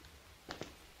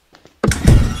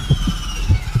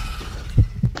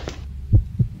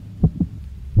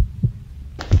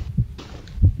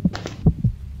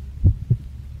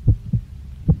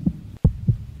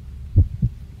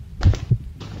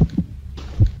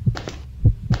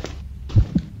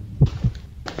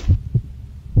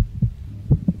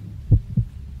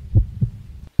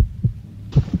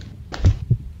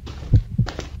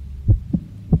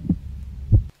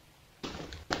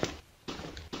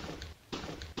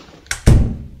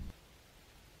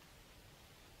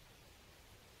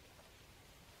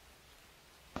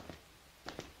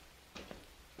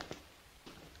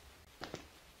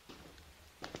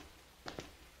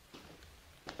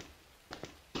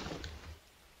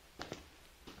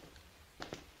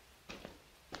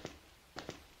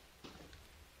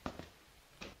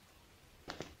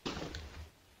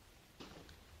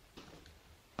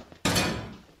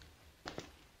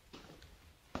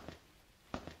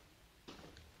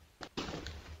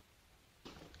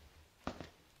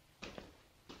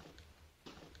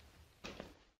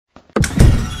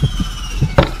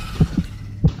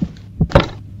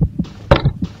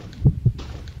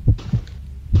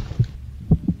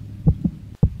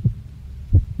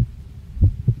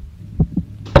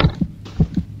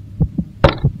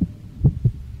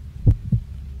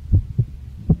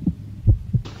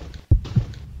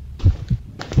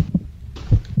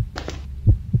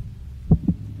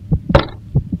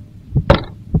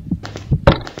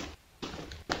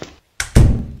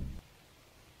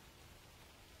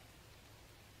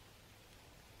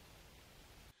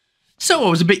 So I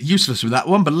was a bit useless with that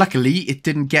one, but luckily it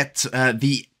didn't get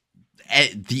the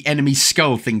enemy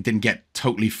skull thing didn't get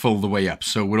totally full the way up,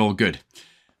 so we're all good.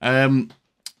 I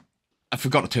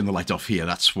forgot to turn the light off here.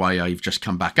 That's why I've just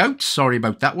come back out. Sorry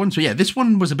about that one. So yeah, this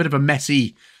one was a bit of a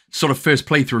messy sort of first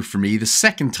playthrough for me. The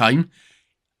second time,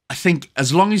 I think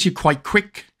as long as you're quite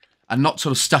quick and not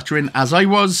sort of stuttering as I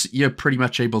was, you're pretty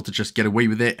much able to just get away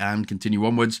with it and continue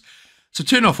onwards. So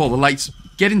turn off all the lights,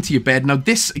 get into your bed. Now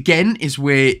this again is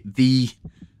where we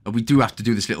do have to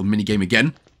do this little mini game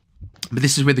again. But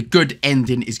this is where the good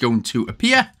ending is going to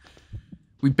appear.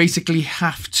 We basically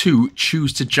have to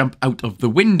choose to jump out of the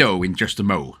window in just a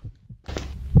mo.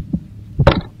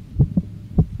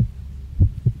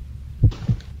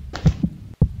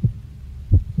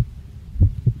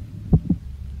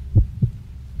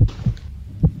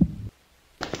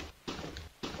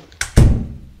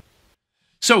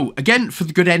 So, again, for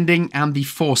the good ending and the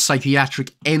 4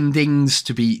 psychiatric endings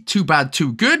to be too bad,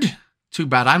 too good, too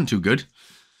bad and too good,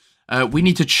 we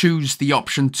need to choose the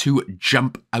option to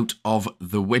jump out of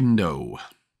the window.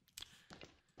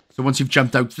 So once you've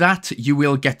jumped out that, you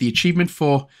will get the achievement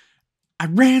for I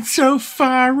ran so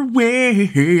far away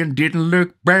and didn't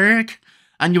look back.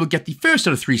 And you will get the first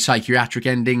out of 3 psychiatric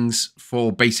endings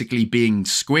for basically being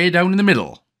square down in the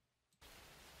middle.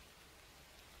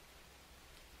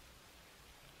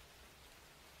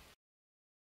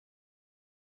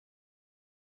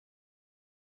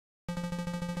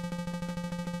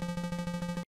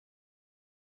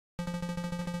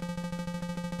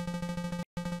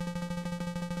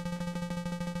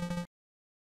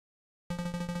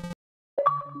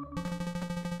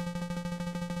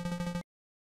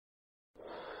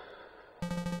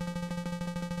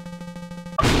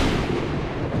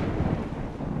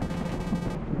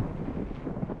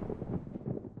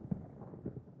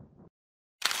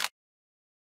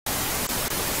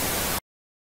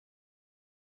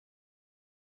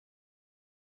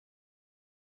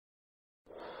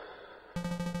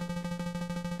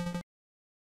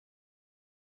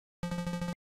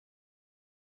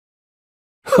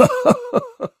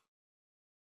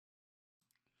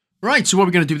 Right, so what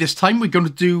we're going to do this time, we're going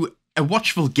to do a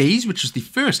watchful gaze, which is the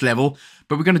first level,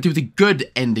 but we're going to do the good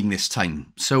ending this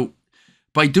time. So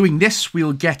by doing this,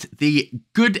 we'll get the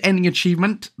good ending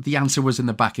achievement. The answer was in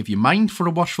the back of your mind for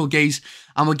a watchful gaze,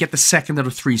 and we'll get the second out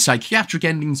of 3 psychiatric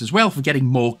endings as well for getting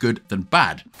more good than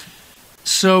bad.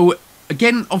 So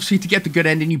again, obviously to get the good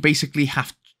ending, you basically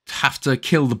have to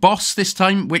kill the boss this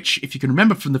time, which if you can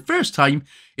remember from the first time,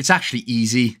 it's actually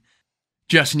easy.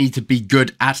 Just need to be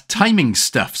good at timing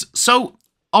stuff. So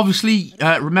obviously,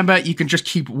 remember, you can just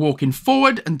keep walking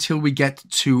forward until we get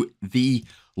to the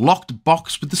locked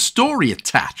box with the story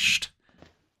attached.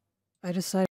 I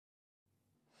decided.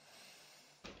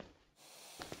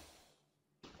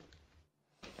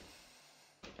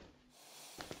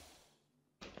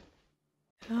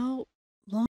 How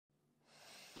long?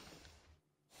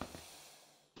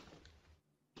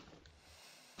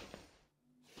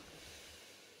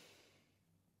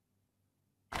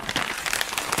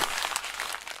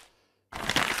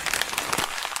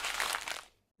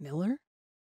 Miller?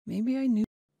 Maybe I knew.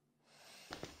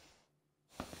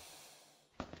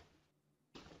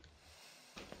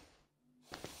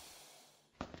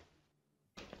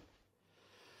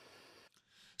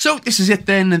 So this is it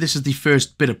then, and this is the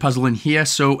first bit of puzzle in here.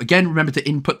 So again, remember to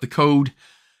input the code.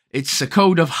 It's a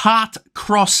code of heart,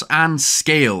 cross, and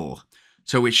scale.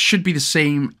 So it should be the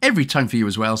same every time for you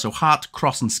as well. So heart,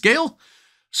 cross, and scale.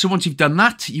 So once you've done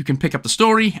that, you can pick up the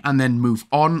story and then move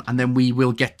on. And then we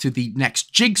will get to the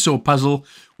next jigsaw puzzle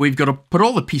where you've got to put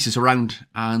all the pieces around.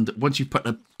 And once you've put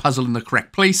a puzzle in the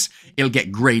correct place, it'll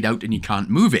get grayed out and you can't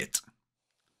move it.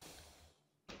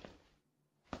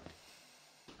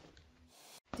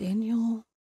 Daniel.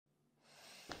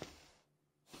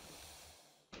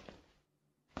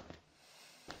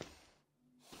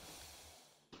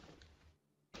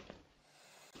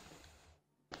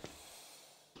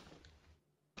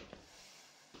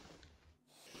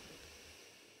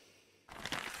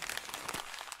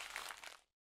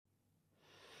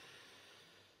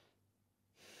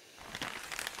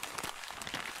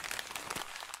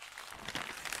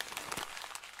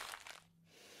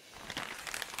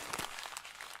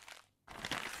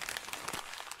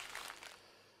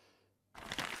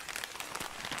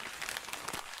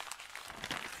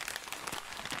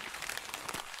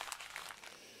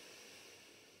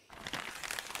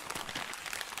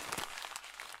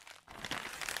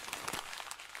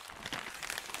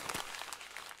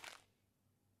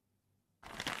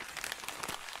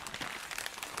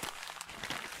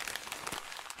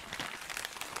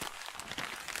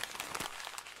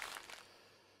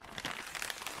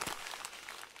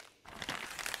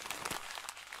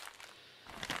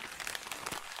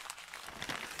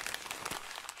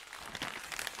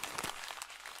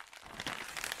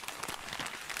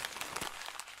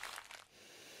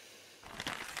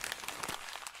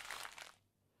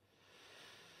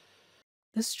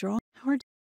 This straw? Howard?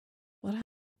 What?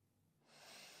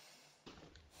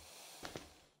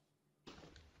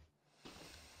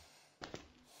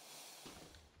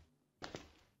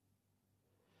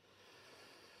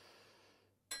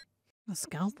 A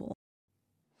scalpel.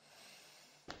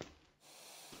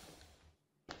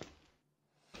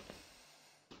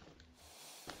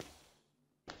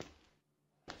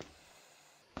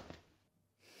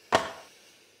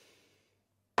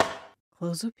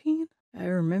 Clozapine? I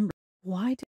remember. Why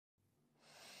did...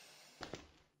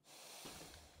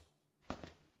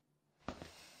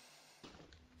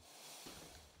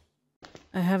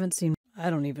 I haven't seen... I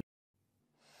don't even...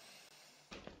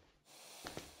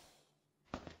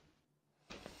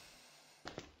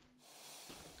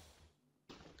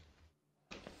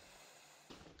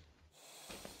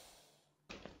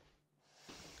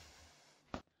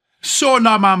 So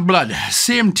now, man, blood.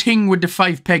 Same thing with the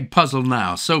 5-peg puzzle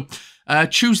now. So,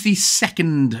 choose the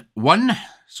second one.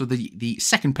 So the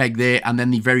second peg there, and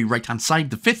then the very right-hand side,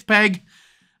 the 5th peg,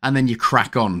 and then you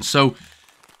crack on. So,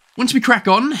 once we crack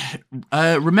on,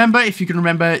 remember, if you can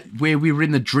remember, where we were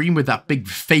in the dream where that big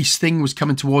face thing was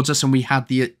coming towards us and we had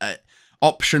the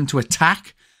option to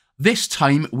attack. This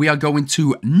time, we are going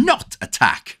to not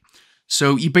attack.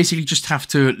 So, you basically just have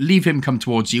to leave him come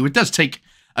towards you. It does take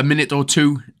a minute or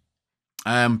two.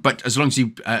 But as long as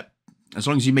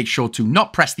you make sure to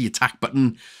not press the attack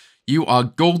button, you are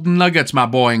golden nuggets, my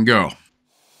boy and girl.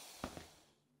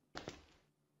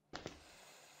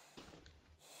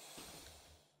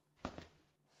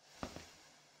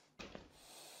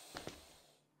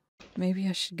 Maybe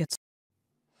I should get...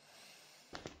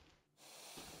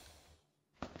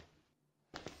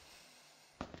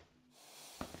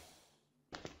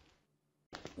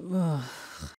 Ugh.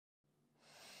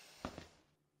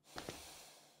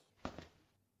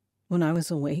 When I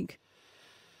was awake.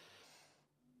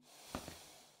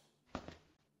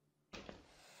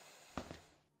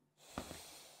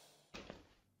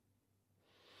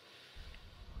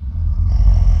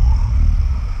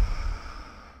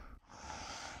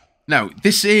 Now,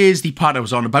 this is the part I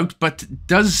was on about, but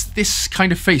does this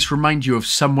kind of face remind you of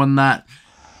someone that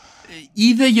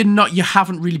either you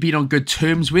haven't really been on good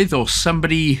terms with, or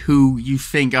somebody who you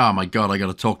think, oh my god, I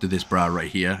gotta talk to this bra right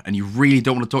here, and you really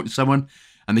don't want to talk to someone,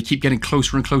 and they keep getting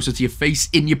closer and closer to your face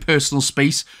in your personal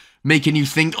space, making you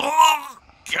think, oh,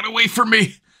 get away from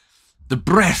me. The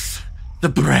breath.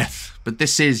 But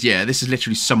this is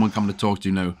literally someone coming to talk to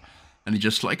you now. And you're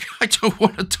just like, I don't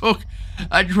want to talk.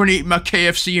 I just want to eat my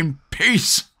KFC in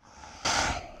peace.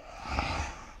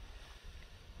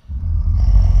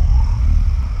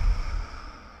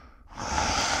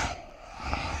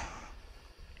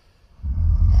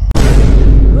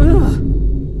 Ugh.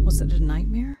 Was it a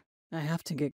nightmare? I have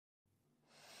to get...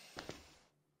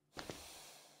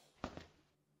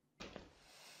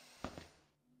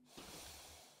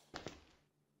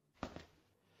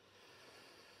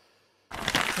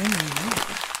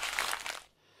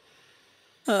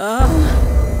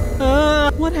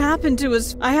 What happened to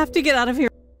us? I have to get out of here.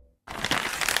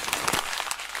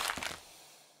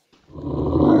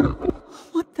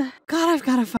 What the... God, I've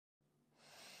got to find...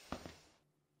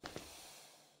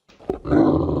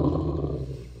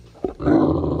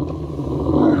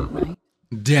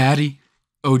 Daddy.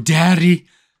 Oh, Daddy.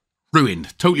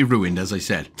 Ruined. Totally ruined, as I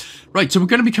said. Right, so we're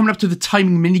going to be coming up to the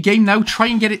timing minigame now. Try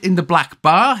and get it in the black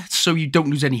bar so you don't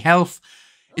lose any health.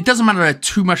 It doesn't matter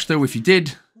too much, though, if you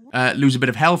did lose a bit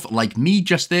of health, like me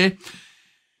just there.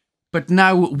 But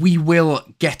now we will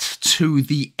get to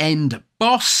the end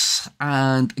boss.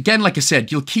 And again, like I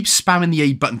said, you'll keep spamming the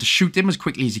A button to shoot him as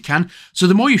quickly as you can. So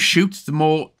the more you shoot, the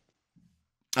more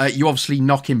you obviously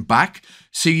knock him back.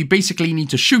 So you basically need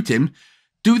to shoot him.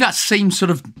 Do that same sort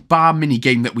of bar mini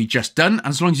game that we just done.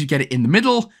 As long as you get it in the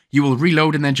middle, you will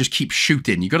reload and then just keep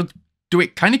shooting. You got to do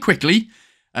it kind of quickly.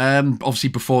 Obviously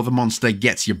before the monster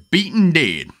gets you beaten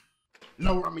dead.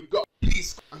 Lower me, go,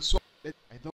 please. I'm sorry. I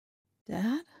don't.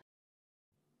 Dad?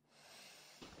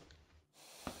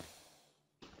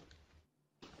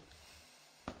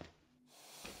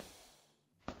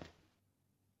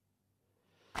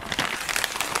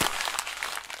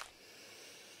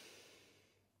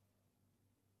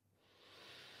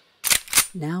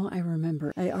 Now I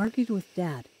remember. I argued with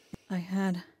Dad. I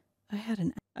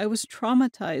was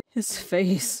traumatized. His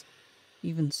face.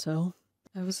 Even so,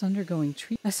 I was undergoing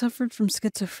treatment. I suffered from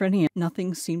schizophrenia.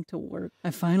 Nothing seemed to work.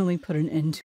 I finally put an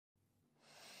end to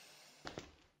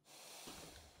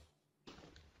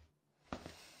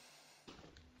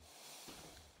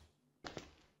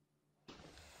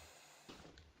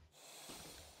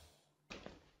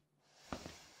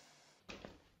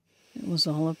it. Was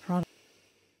all a product.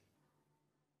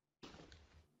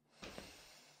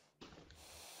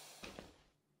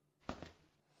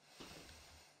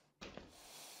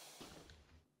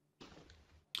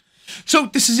 So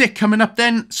this is it coming up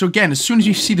then. So again, as soon as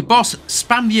you see the boss,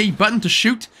 spam the A button to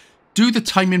shoot. Do the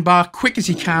timing bar quick as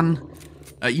you can.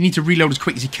 You need to reload as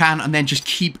quick as you can, and then just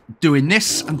keep doing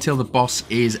this until the boss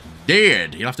is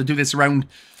dead. You'll have to do this around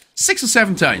 6 or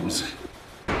 7 times.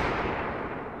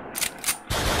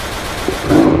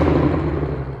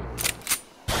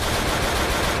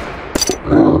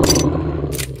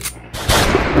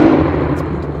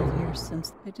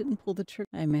 Since I didn't pull the trigger,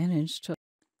 I managed to.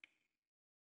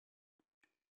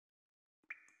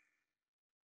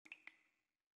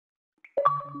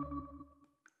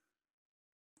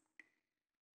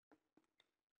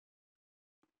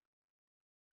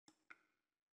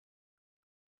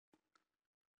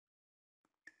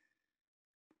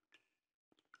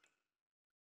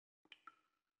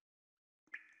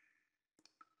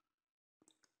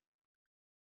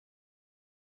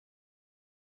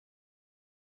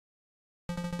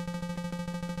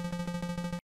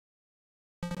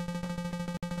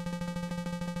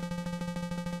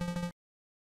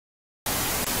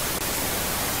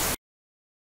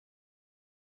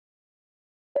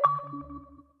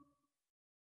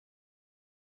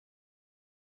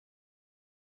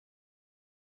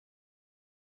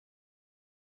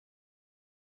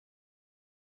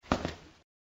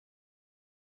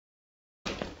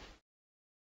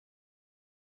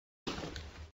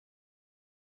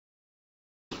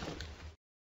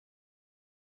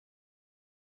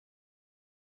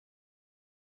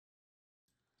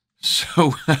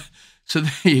 So, so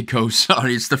there you go.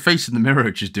 Sorry, it's the face in the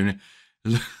mirror just doing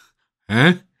it.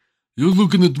 Huh? You're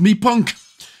looking at me, punk.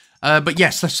 But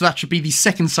yes, that should be the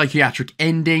second psychiatric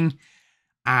ending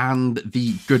and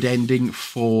the good ending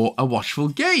for A Watchful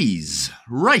Gaze.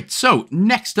 Right, so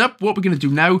next up, what we're going to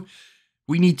do now,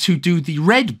 we need to do the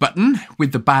red button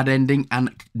with the bad ending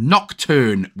and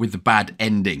Nocturne with the bad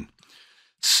ending.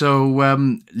 So,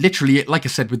 literally, like I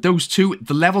said, with those two,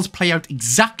 the levels play out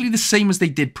exactly the same as they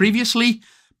did previously,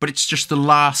 but it's just the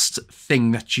last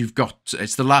thing that you've got.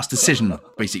 It's the last decision,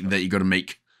 basically, that you've got to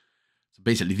make. So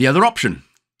basically, the other option.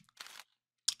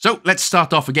 So, let's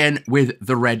start off again with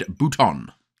the red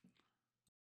bouton.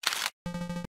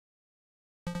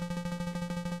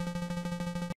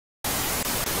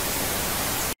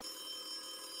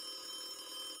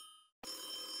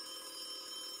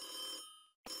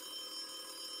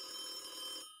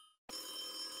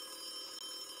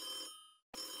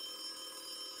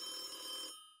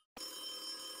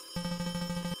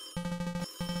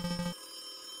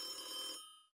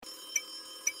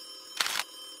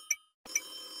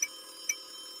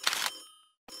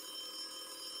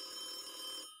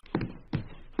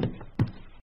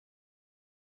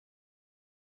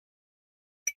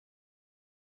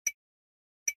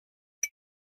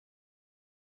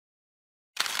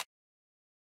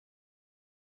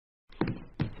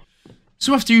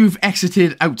 So after you've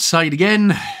exited outside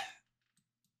again,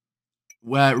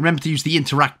 remember to use the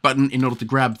interact button in order to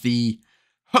grab the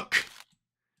hook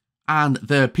and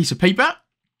the piece of paper.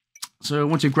 So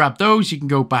once you've grabbed those, you can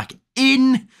go back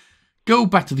in, go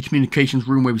back to the communications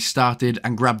room where we started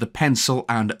and grab the pencil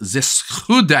and the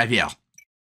screwdriver.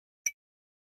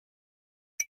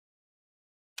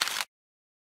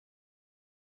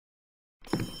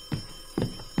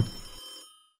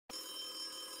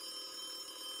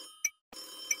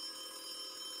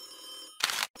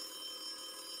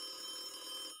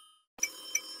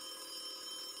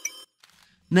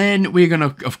 Then we're going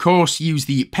to, of course, use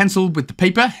the pencil with the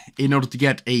paper in order to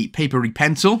get a papery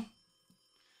pencil.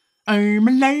 I'm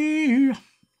alive.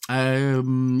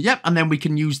 Yep, and then we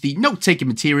can use the note-taking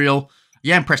material.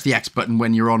 Yeah, and press the X button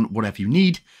when you're on whatever you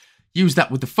need. Use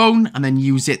that with the phone, and then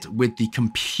use it with the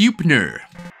computer.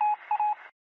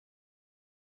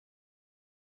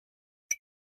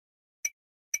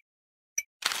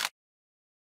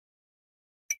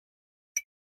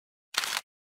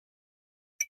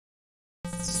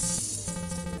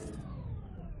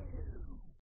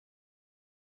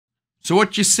 So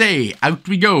what you say? Out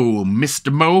we go,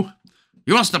 Mr. Mo.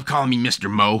 You want to stop calling me Mr.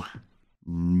 Mo?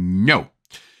 No.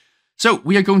 So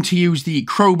we are going to use the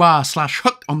crowbar /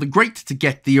 hook on the grate to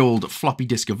get the old floppy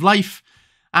disk of life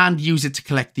and use it to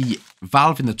collect the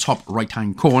valve in the top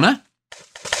right-hand corner.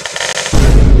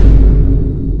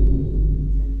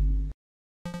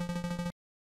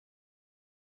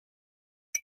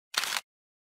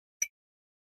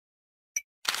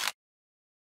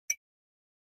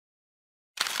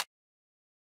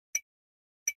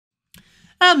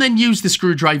 And then use the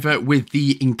screwdriver with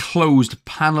the enclosed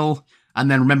panel. And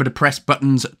then remember to press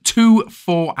buttons 2,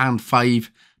 4, and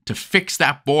 5 to fix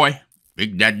that boy.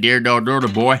 Fix that dear daughter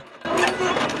boy.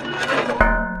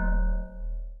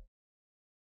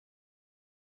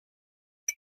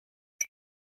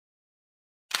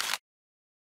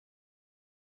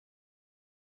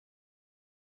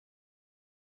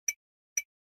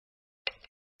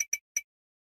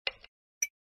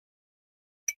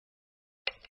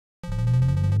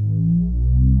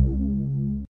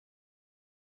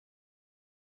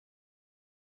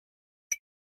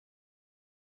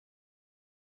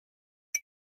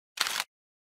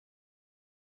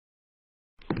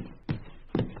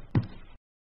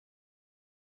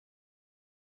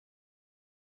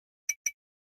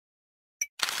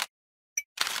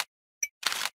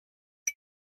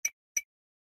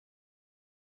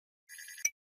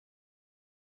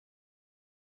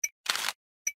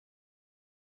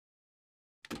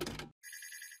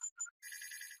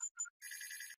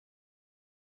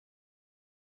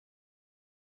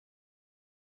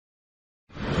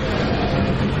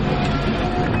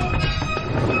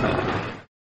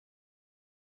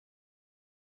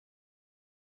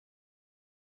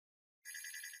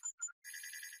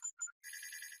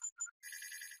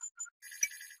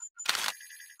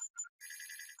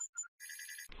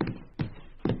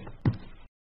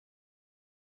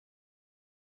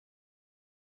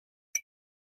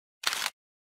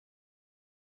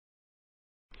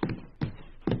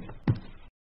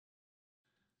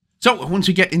 So once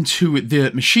we get into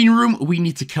the machine room, we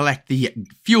need to collect the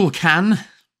fuel can,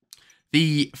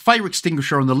 the fire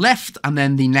extinguisher on the left, and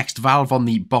then the next valve on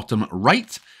the bottom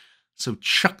right. So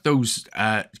chuck those,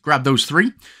 grab those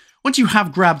 3. Once you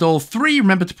have grabbed all 3,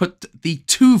 remember to put the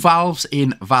 2 valves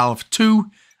in valve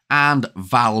 2 and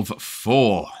valve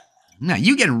 4. Now,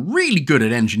 you're getting really good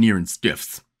at engineering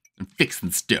stuffs and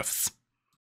fixing stuffs.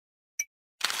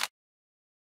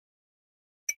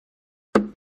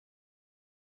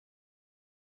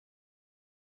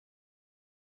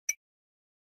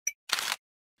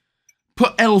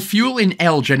 Put L fuel in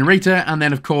L generator, and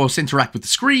then, of course, interact with the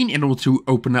screen in order to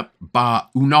open up bar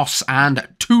unos and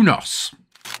tunos.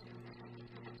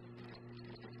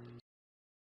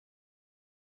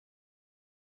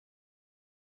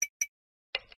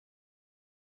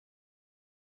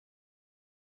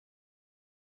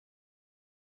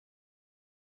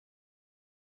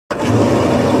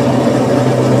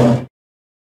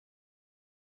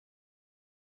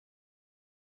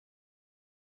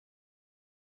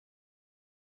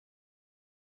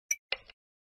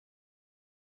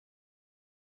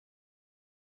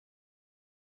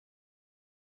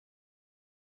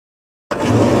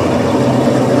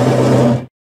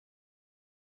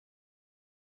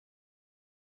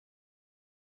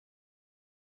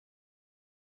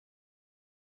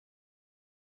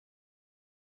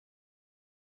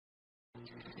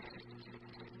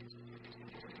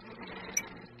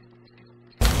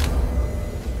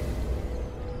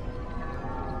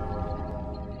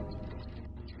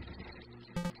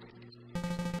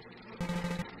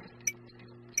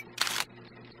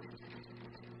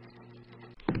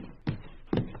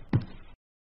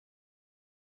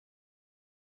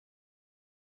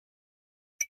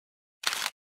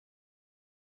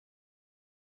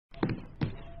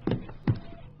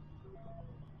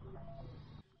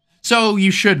 So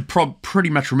you should pretty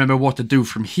much remember what to do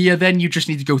from here. Then you just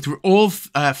need to go through all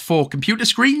 4 computer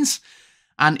screens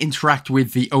and interact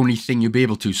with the only thing you'll be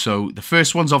able to. So the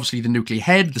first one's obviously the nuclear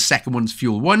head. The second one's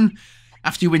fuel 1.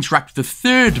 After you interact with the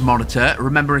third monitor,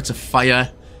 remember it's a fire,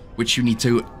 which you need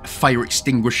to fire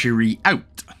extinguisher out.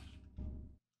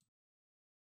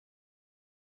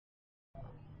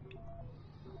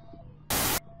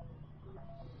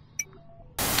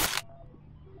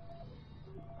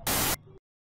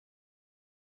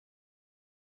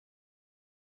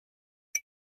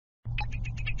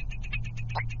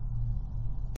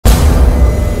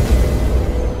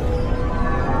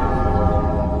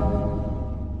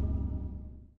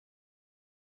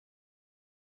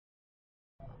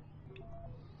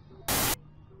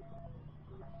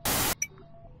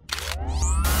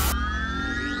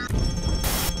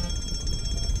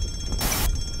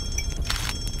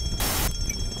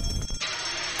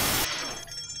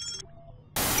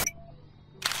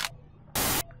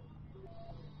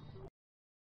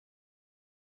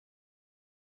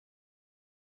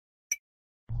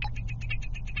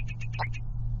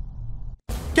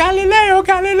 Galileo,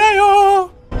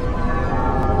 Galileo!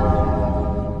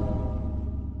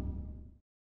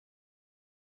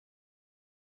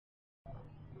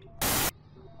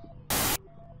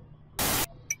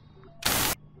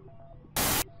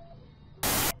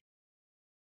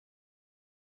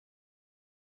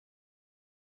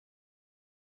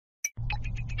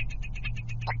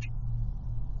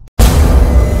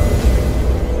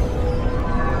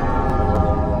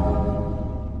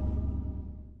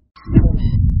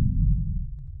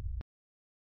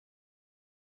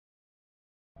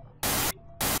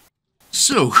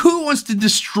 So, who wants to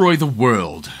destroy the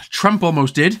world? Trump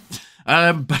almost did,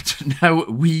 but now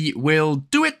we will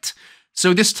do it.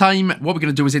 So this time, what we're going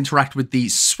to do is interact with the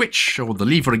switch, or the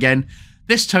lever again.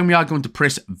 This time we are going to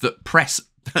press the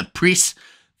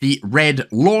red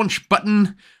launch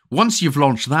button. Once you've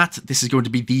launched that, this is going to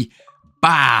be the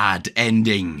bad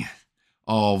ending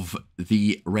of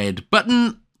the red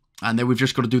button. And then we've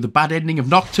just got to do the bad ending of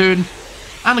Nocturne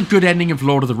and a good ending of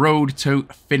Lord of the Road to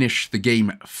finish the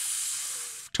game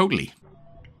totally.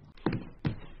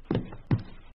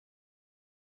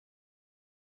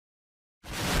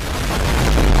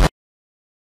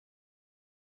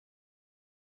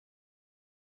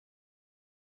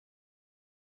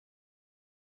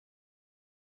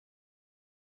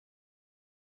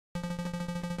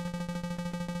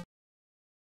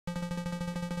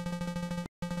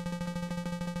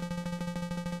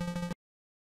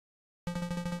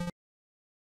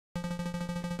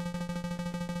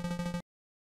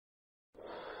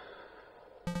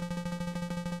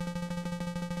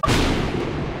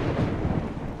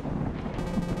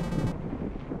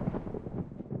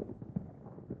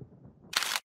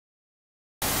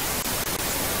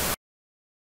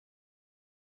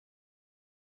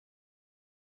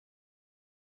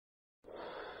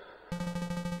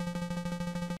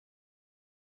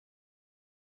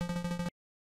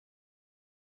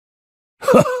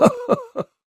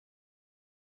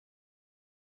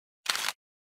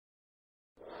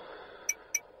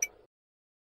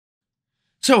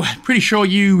 So, pretty sure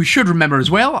you should remember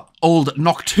as well, old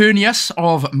Nocturnius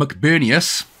of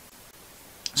McBurnius.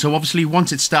 So obviously,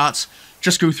 once it starts,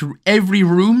 just go through every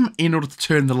room in order to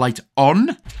turn the light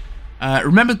on.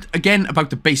 Remember, again, about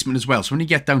the basement as well. So when you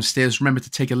get downstairs, remember to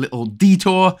take a little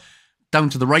detour down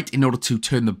to the right in order to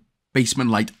turn the basement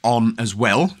light on as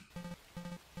well.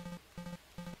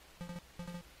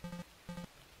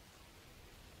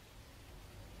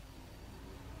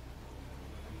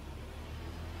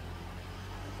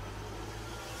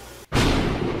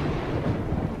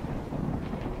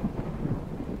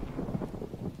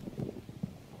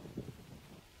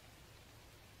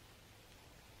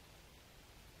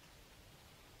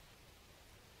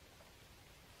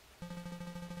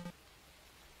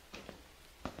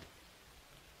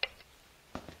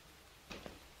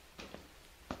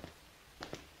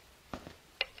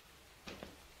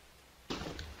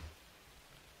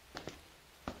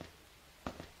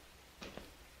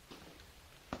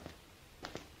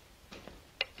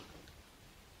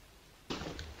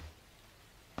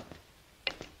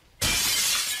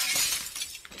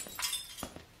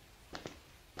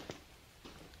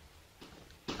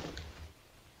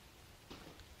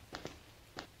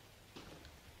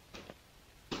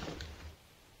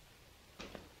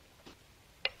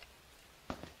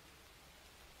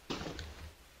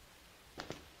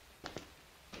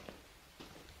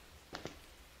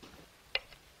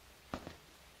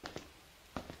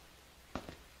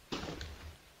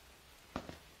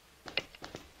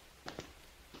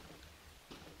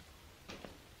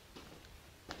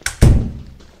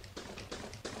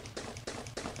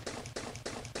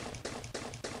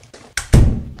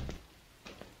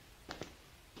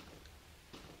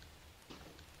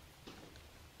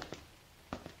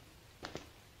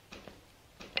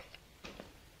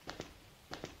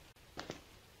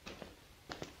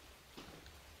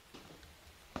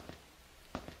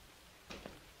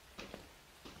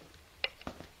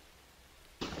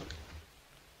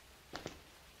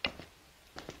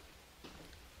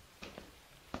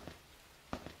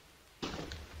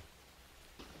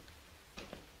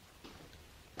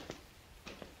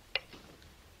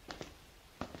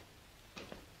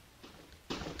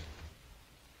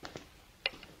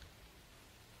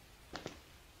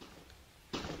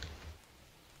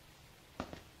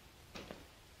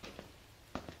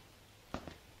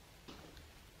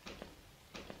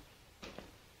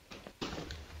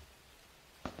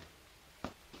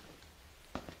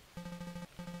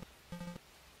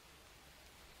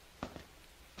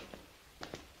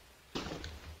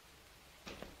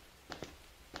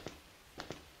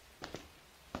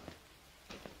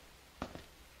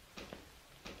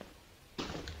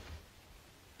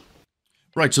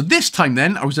 Right, so this time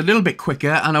then, I was a little bit quicker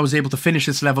and I was able to finish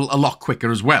this level a lot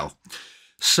quicker as well.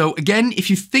 So again, if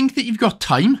you think that you've got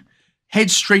time,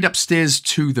 head straight upstairs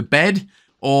to the bed,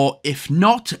 or if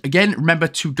not, again, remember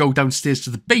to go downstairs to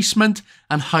the basement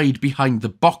and hide behind the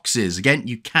boxes. Again,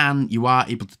 you are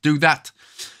able to do that.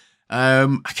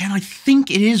 Again, I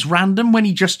think it is random when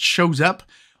he just shows up,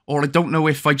 or I don't know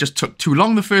if I just took too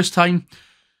long the first time.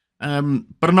 But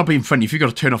I'm not being funny, if you've got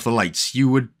to turn off the lights, you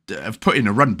would have put in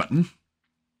a run button.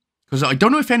 Because I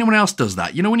don't know if anyone else does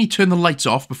that. You know when you turn the lights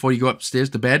off before you go upstairs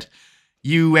to bed?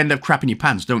 You end up crapping your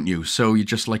pants, don't you? So you're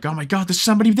just like, oh my god, there's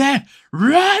somebody there!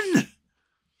 Run!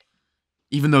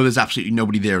 Even though there's absolutely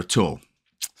nobody there at all.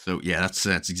 So yeah, that's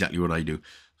exactly what I do.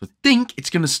 So I think it's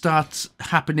going to start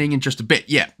happening in just a bit.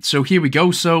 Yeah, so here we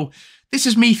go. So this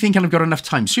is me thinking I've got enough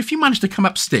time. So if you manage to come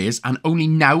upstairs and only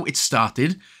now it's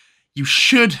started, you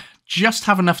should just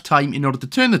have enough time in order to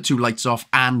turn the two lights off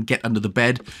and get under the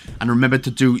bed. And remember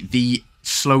to do the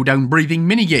slow down breathing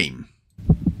minigame.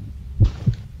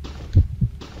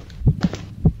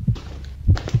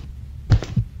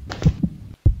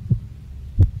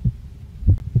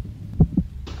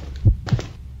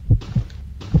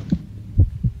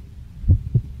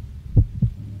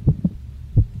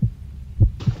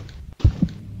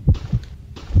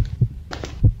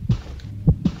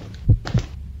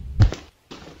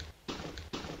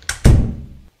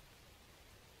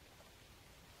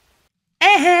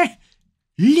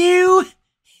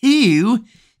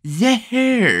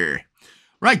 There.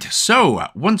 Right, so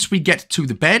once we get to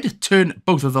the bed, turn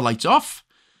both of the lights off.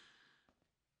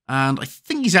 And I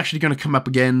think he's actually going to come up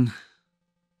again.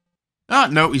 Ah,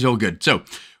 no, he's all good. So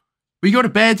we go to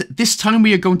bed. This time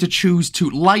we are going to choose to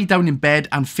lie down in bed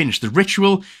and finish the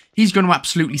ritual. He's going to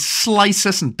absolutely slice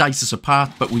us and dice us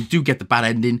apart, but we do get the bad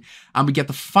ending. And we get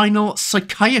the final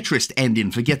psychiatrist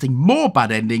ending for getting more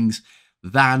bad endings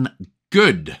than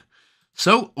good.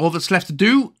 So, all that's left to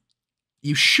do,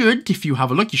 you should, if you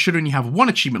have a look, you should only have one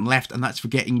achievement left, and that's for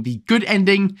getting the good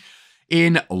ending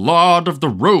in Lord of the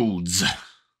Roads.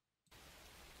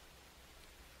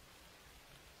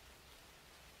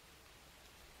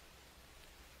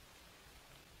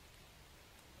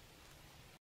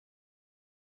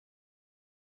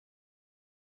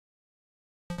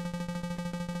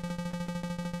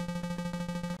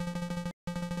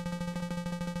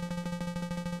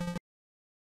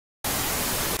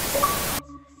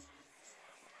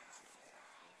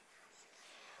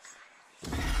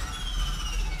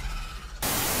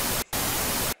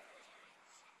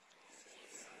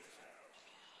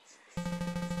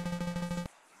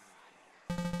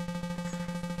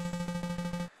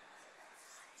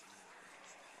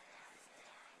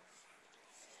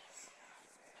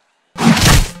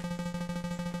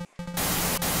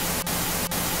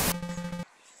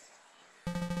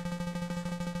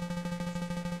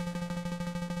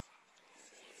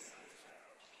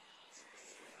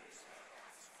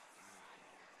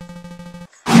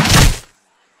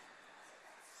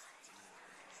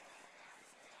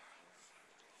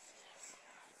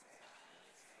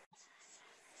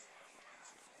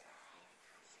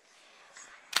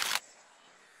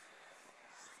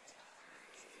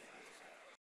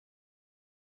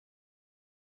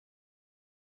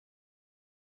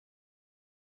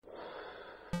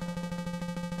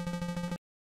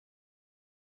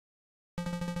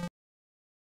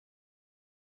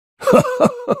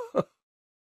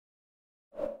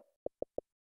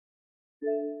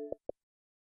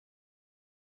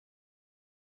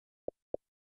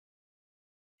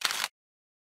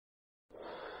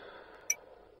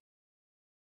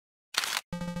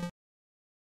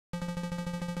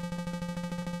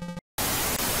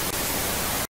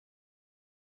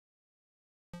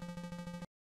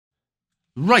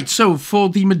 Right, so for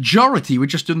the majority, we're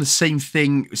just doing the same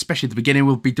thing, especially at the beginning.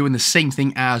 We'll be doing the same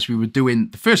thing as we were doing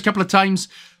the first couple of times.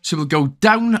 So we'll go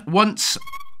down once,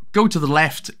 go to the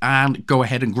left, and go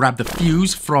ahead and grab the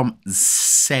fuse from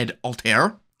said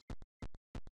altar.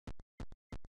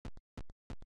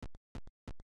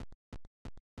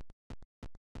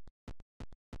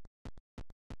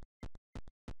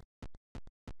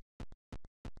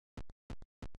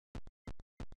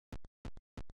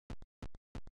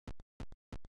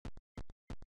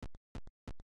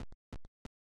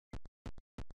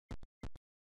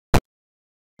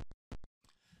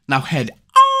 Now head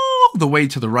all the way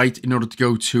to the right in order to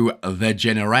go to the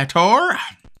generator.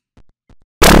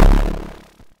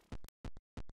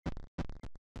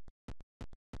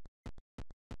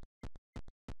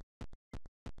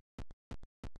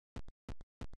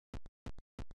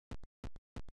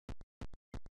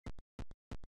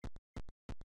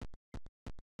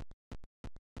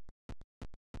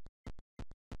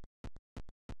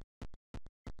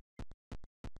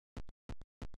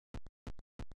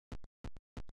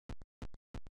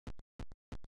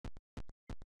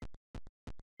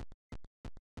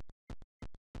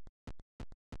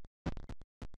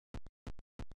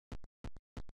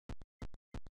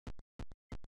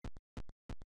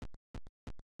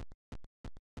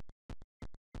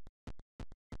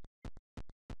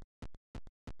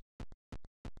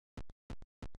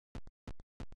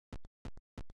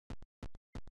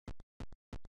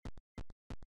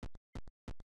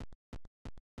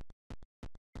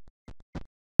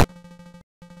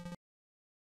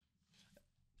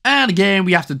 And again,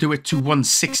 we have to do it to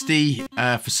 160.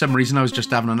 For some reason, I was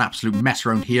just having an absolute mess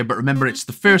around here. But remember, it's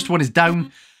the first one is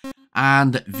down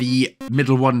and the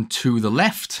middle one to the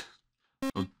left.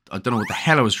 I don't know what the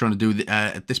hell I was trying to do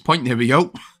at this point. There we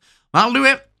go. That'll do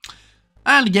it.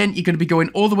 And again, you're going to be going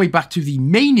all the way back to the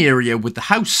main area with the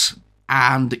house.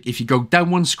 And if you go down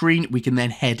one screen, we can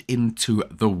then head into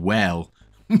the well.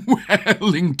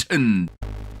 Wellington.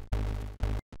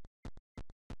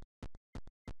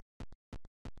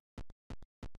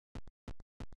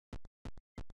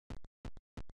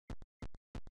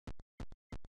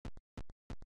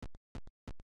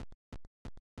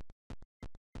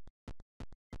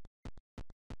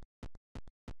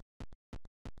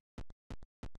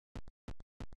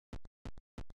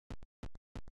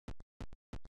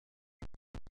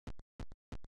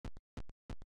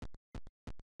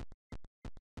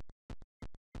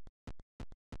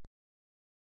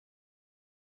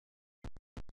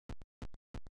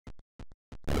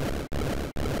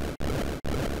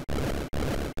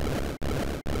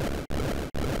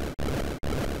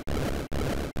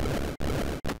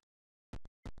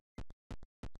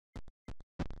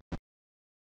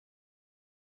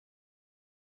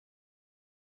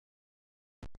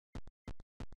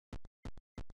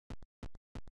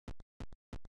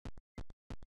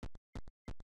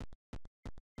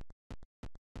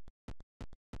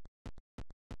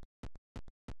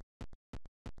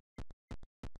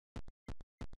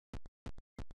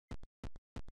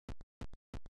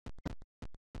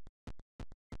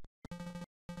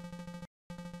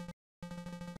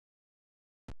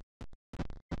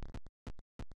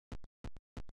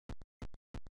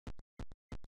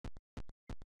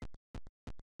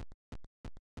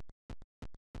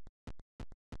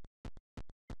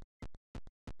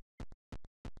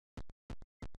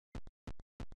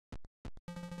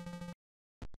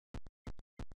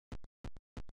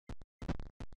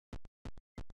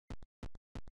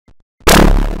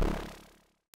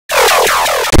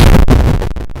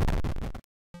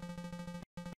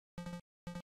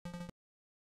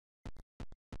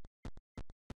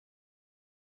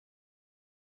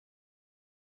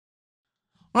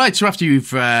 Right, so after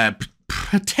you've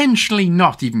potentially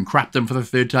not even crapped them for the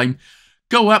third time,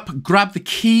 go up, grab the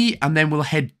key, and then we'll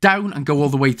head down and go all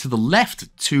the way to the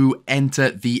left to enter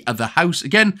the other house.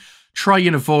 Again, try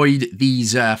and avoid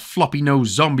these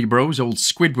floppy-nosed zombie bros, old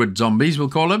Squidward zombies, we'll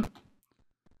call them.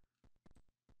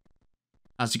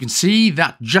 As you can see,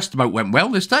 that just about went well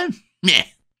this time. Meh.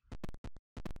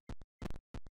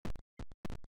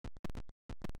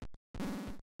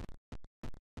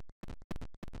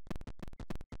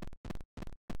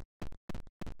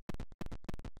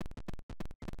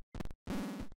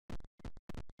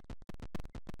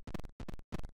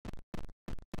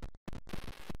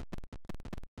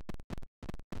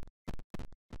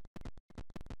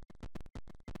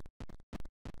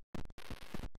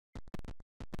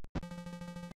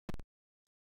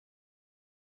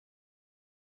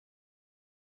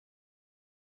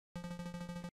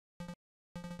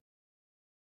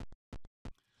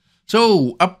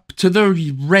 So, up to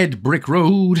the red brick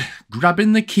road,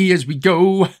 grabbing the key as we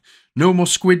go. No more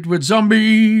Squidward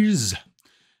zombies.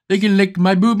 They can lick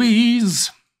my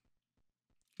boobies.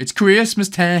 It's Christmas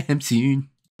time soon.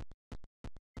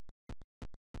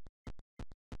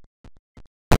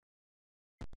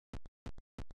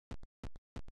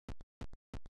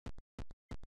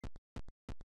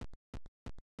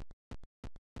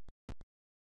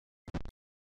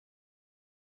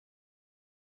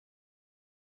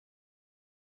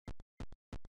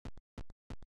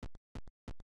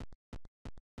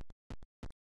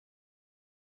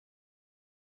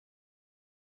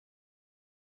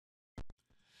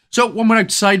 So, when we're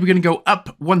outside, we're going to go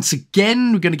up once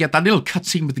again. We're going to get that little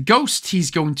cutscene with the ghost. He's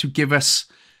going to give us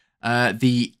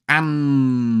the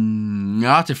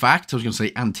artifact. I was going to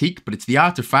say antique, but it's the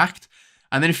artifact.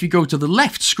 And then if you go to the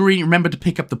left screen, remember to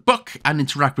pick up the book and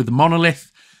interact with the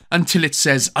monolith until it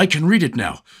says, I can read it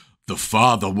now. The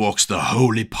Father walks the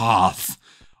holy path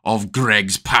of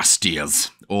Greg's pastures.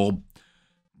 Or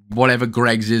whatever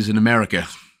Greg's is in America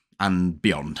and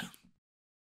beyond.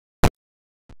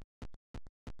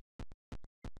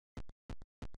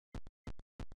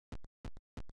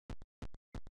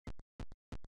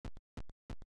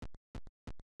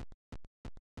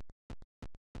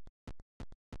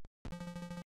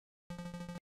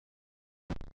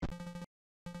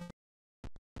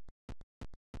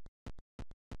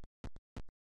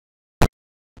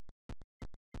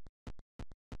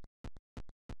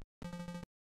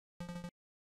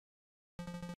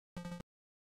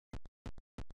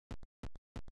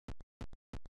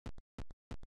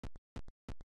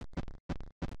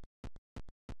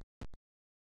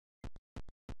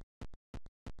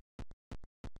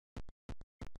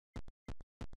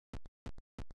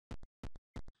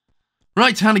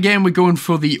 Right, and again, we're going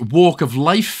for the walk of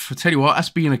life. I tell you what, us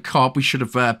being a cop, we should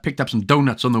have picked up some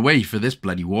donuts on the way for this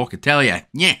bloody walk, I tell ya.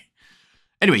 Yeah.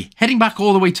 Anyway, heading back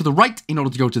all the way to the right in order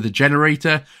to go to the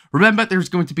generator. Remember, there's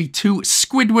going to be 2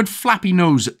 Squidward flappy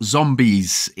nose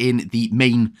zombies in the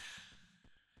main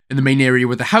area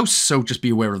with the house, so just be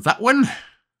aware of that one.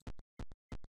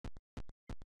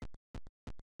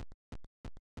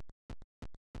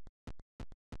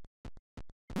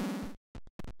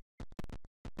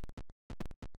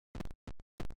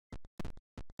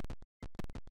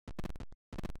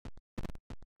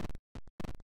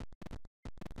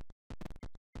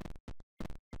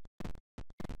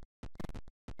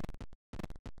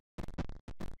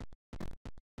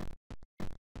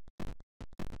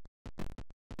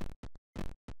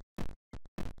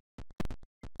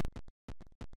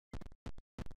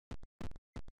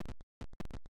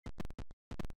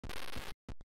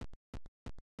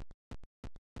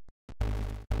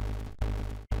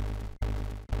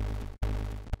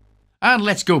 And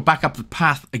let's go back up the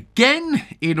path again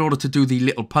in order to do the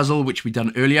little puzzle which we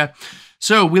done earlier.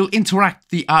 So we'll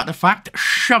interact the artifact,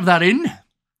 shove that in.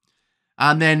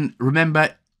 And then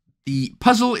remember, the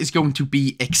puzzle is going to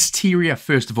be exterior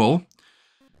first of all.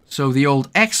 So the old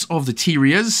X of the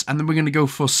terriers. And then we're going to go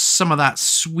for some of that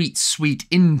sweet, sweet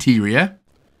interior.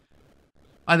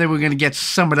 And then we're going to get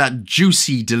some of that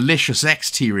juicy, delicious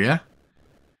exterior.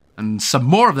 And some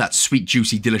more of that sweet,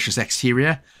 juicy, delicious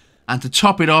exterior. And to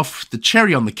top it off, the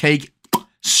cherry on the cake,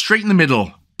 straight in the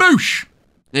middle. Boosh!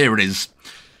 There it is.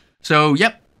 So,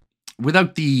 yep.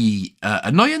 Without the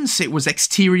annoyance, it was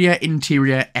exterior,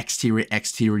 interior, exterior,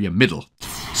 exterior, middle.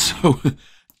 So,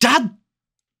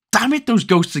 damn it, those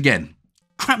ghosts again.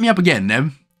 Crap me up again,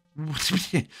 then.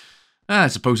 I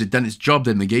suppose it done its job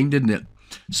then, the game, didn't it?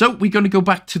 So, we're going to go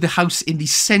back to the house in the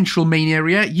central main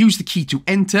area, use the key to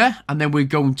enter, and then we're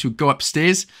going to go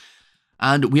upstairs.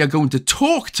 And we are going to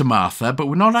talk to Martha, but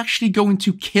we're not actually going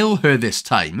to kill her this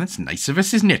time. That's nice of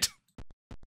us, isn't it?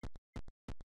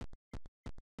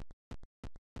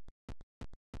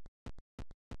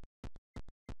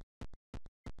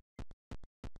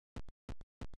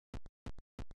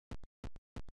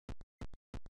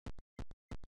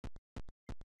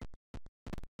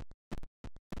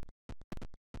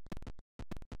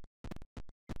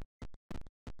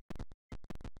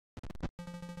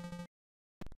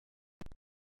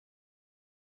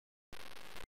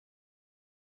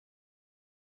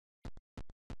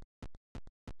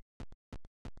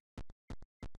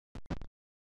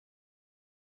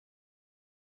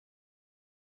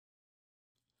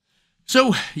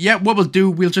 So, yeah, what we'll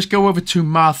do, we'll just go over to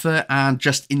Martha and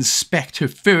just inspect her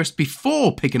first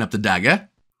before picking up the dagger.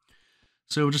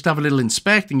 So we'll just have a little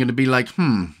inspect and going to be like,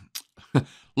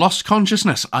 lost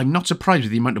consciousness. I'm not surprised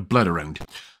with the amount of blood around.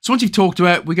 So once you've talked to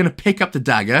her, we're going to pick up the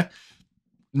dagger.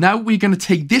 Now we're going to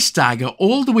take this dagger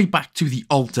all the way back to the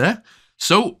altar.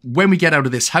 So when we get out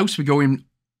of this house, we're going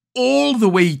all the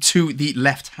way to the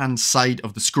left-hand side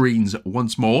of the screens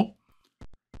once more.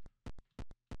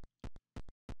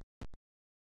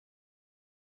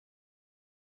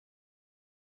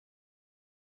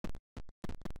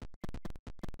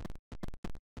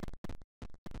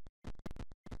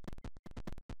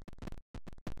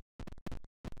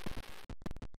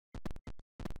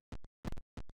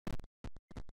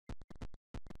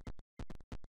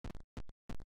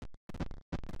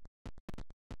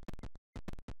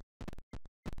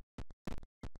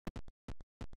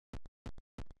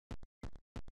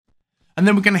 And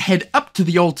then we're going to head up to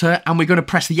the altar and we're going to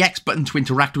press the X button to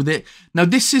interact with it. Now,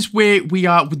 this is where we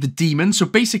are with the demon. So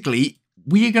basically,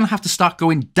 we are going to have to start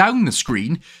going down the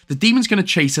screen. The demon's going to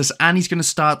chase us and he's going to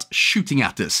start shooting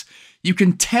at us. You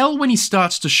can tell when he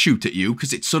starts to shoot at you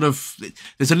because it's sort of,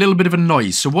 there's a little bit of a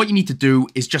noise. So what you need to do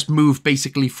is just move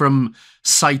basically from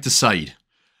side to side.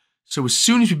 So as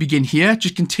soon as we begin here,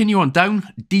 just continue on down.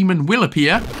 Demon will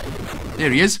appear. There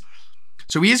he is.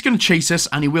 So he is going to chase us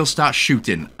and he will start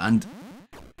shooting. And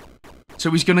so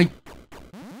he's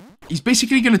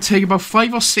basically going to take about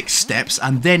 5 or 6 steps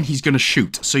and then he's going to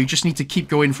shoot. So you just need to keep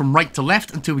going from right to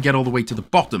left until we get all the way to the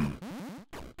bottom.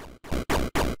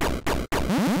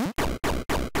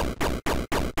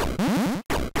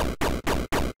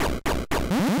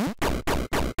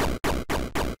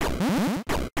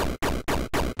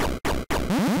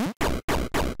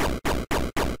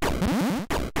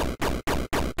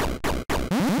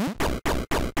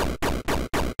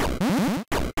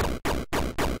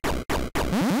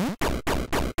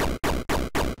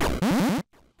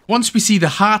 Once we see the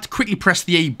heart, quickly press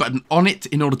the A button on it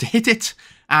in order to hit it.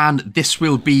 And this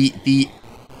will be the...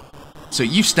 So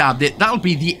you've stabbed it. That'll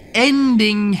be the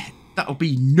ending. That'll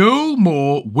be no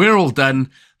more. We're all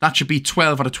done. That should be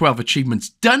 12 out of 12 achievements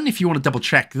done if you want to double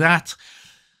check that.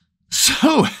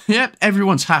 So, yep,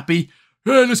 everyone's happy.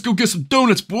 Hey, let's go get some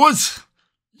donuts, boys.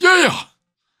 Yeah!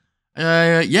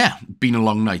 Yeah, been a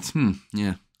long night.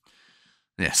 Yeah.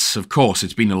 Yes, of course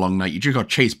it's been a long night. You just got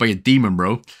chased by a demon,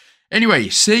 bro. Anyway,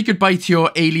 say goodbye to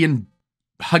your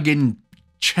alien-hugging,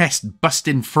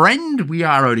 chest-busting friend. We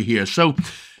are out of here. So,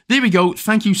 there we go.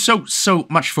 Thank you so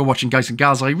much for watching, guys and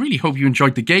gals. I really hope you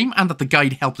enjoyed the game and that the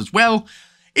guide helped as well.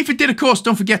 If it did, of course,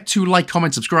 don't forget to like,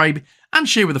 comment, subscribe, and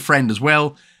share with a friend as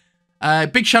well.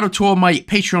 Big shout out to all my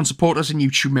Patreon supporters and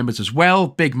YouTube members as well.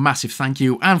 Big, massive thank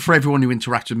you. And for everyone who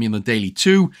interacts with me on the daily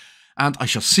too. And I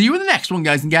shall see you in the next one,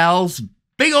 guys and gals.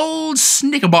 Big old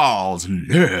snickerballs.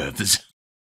 Loves.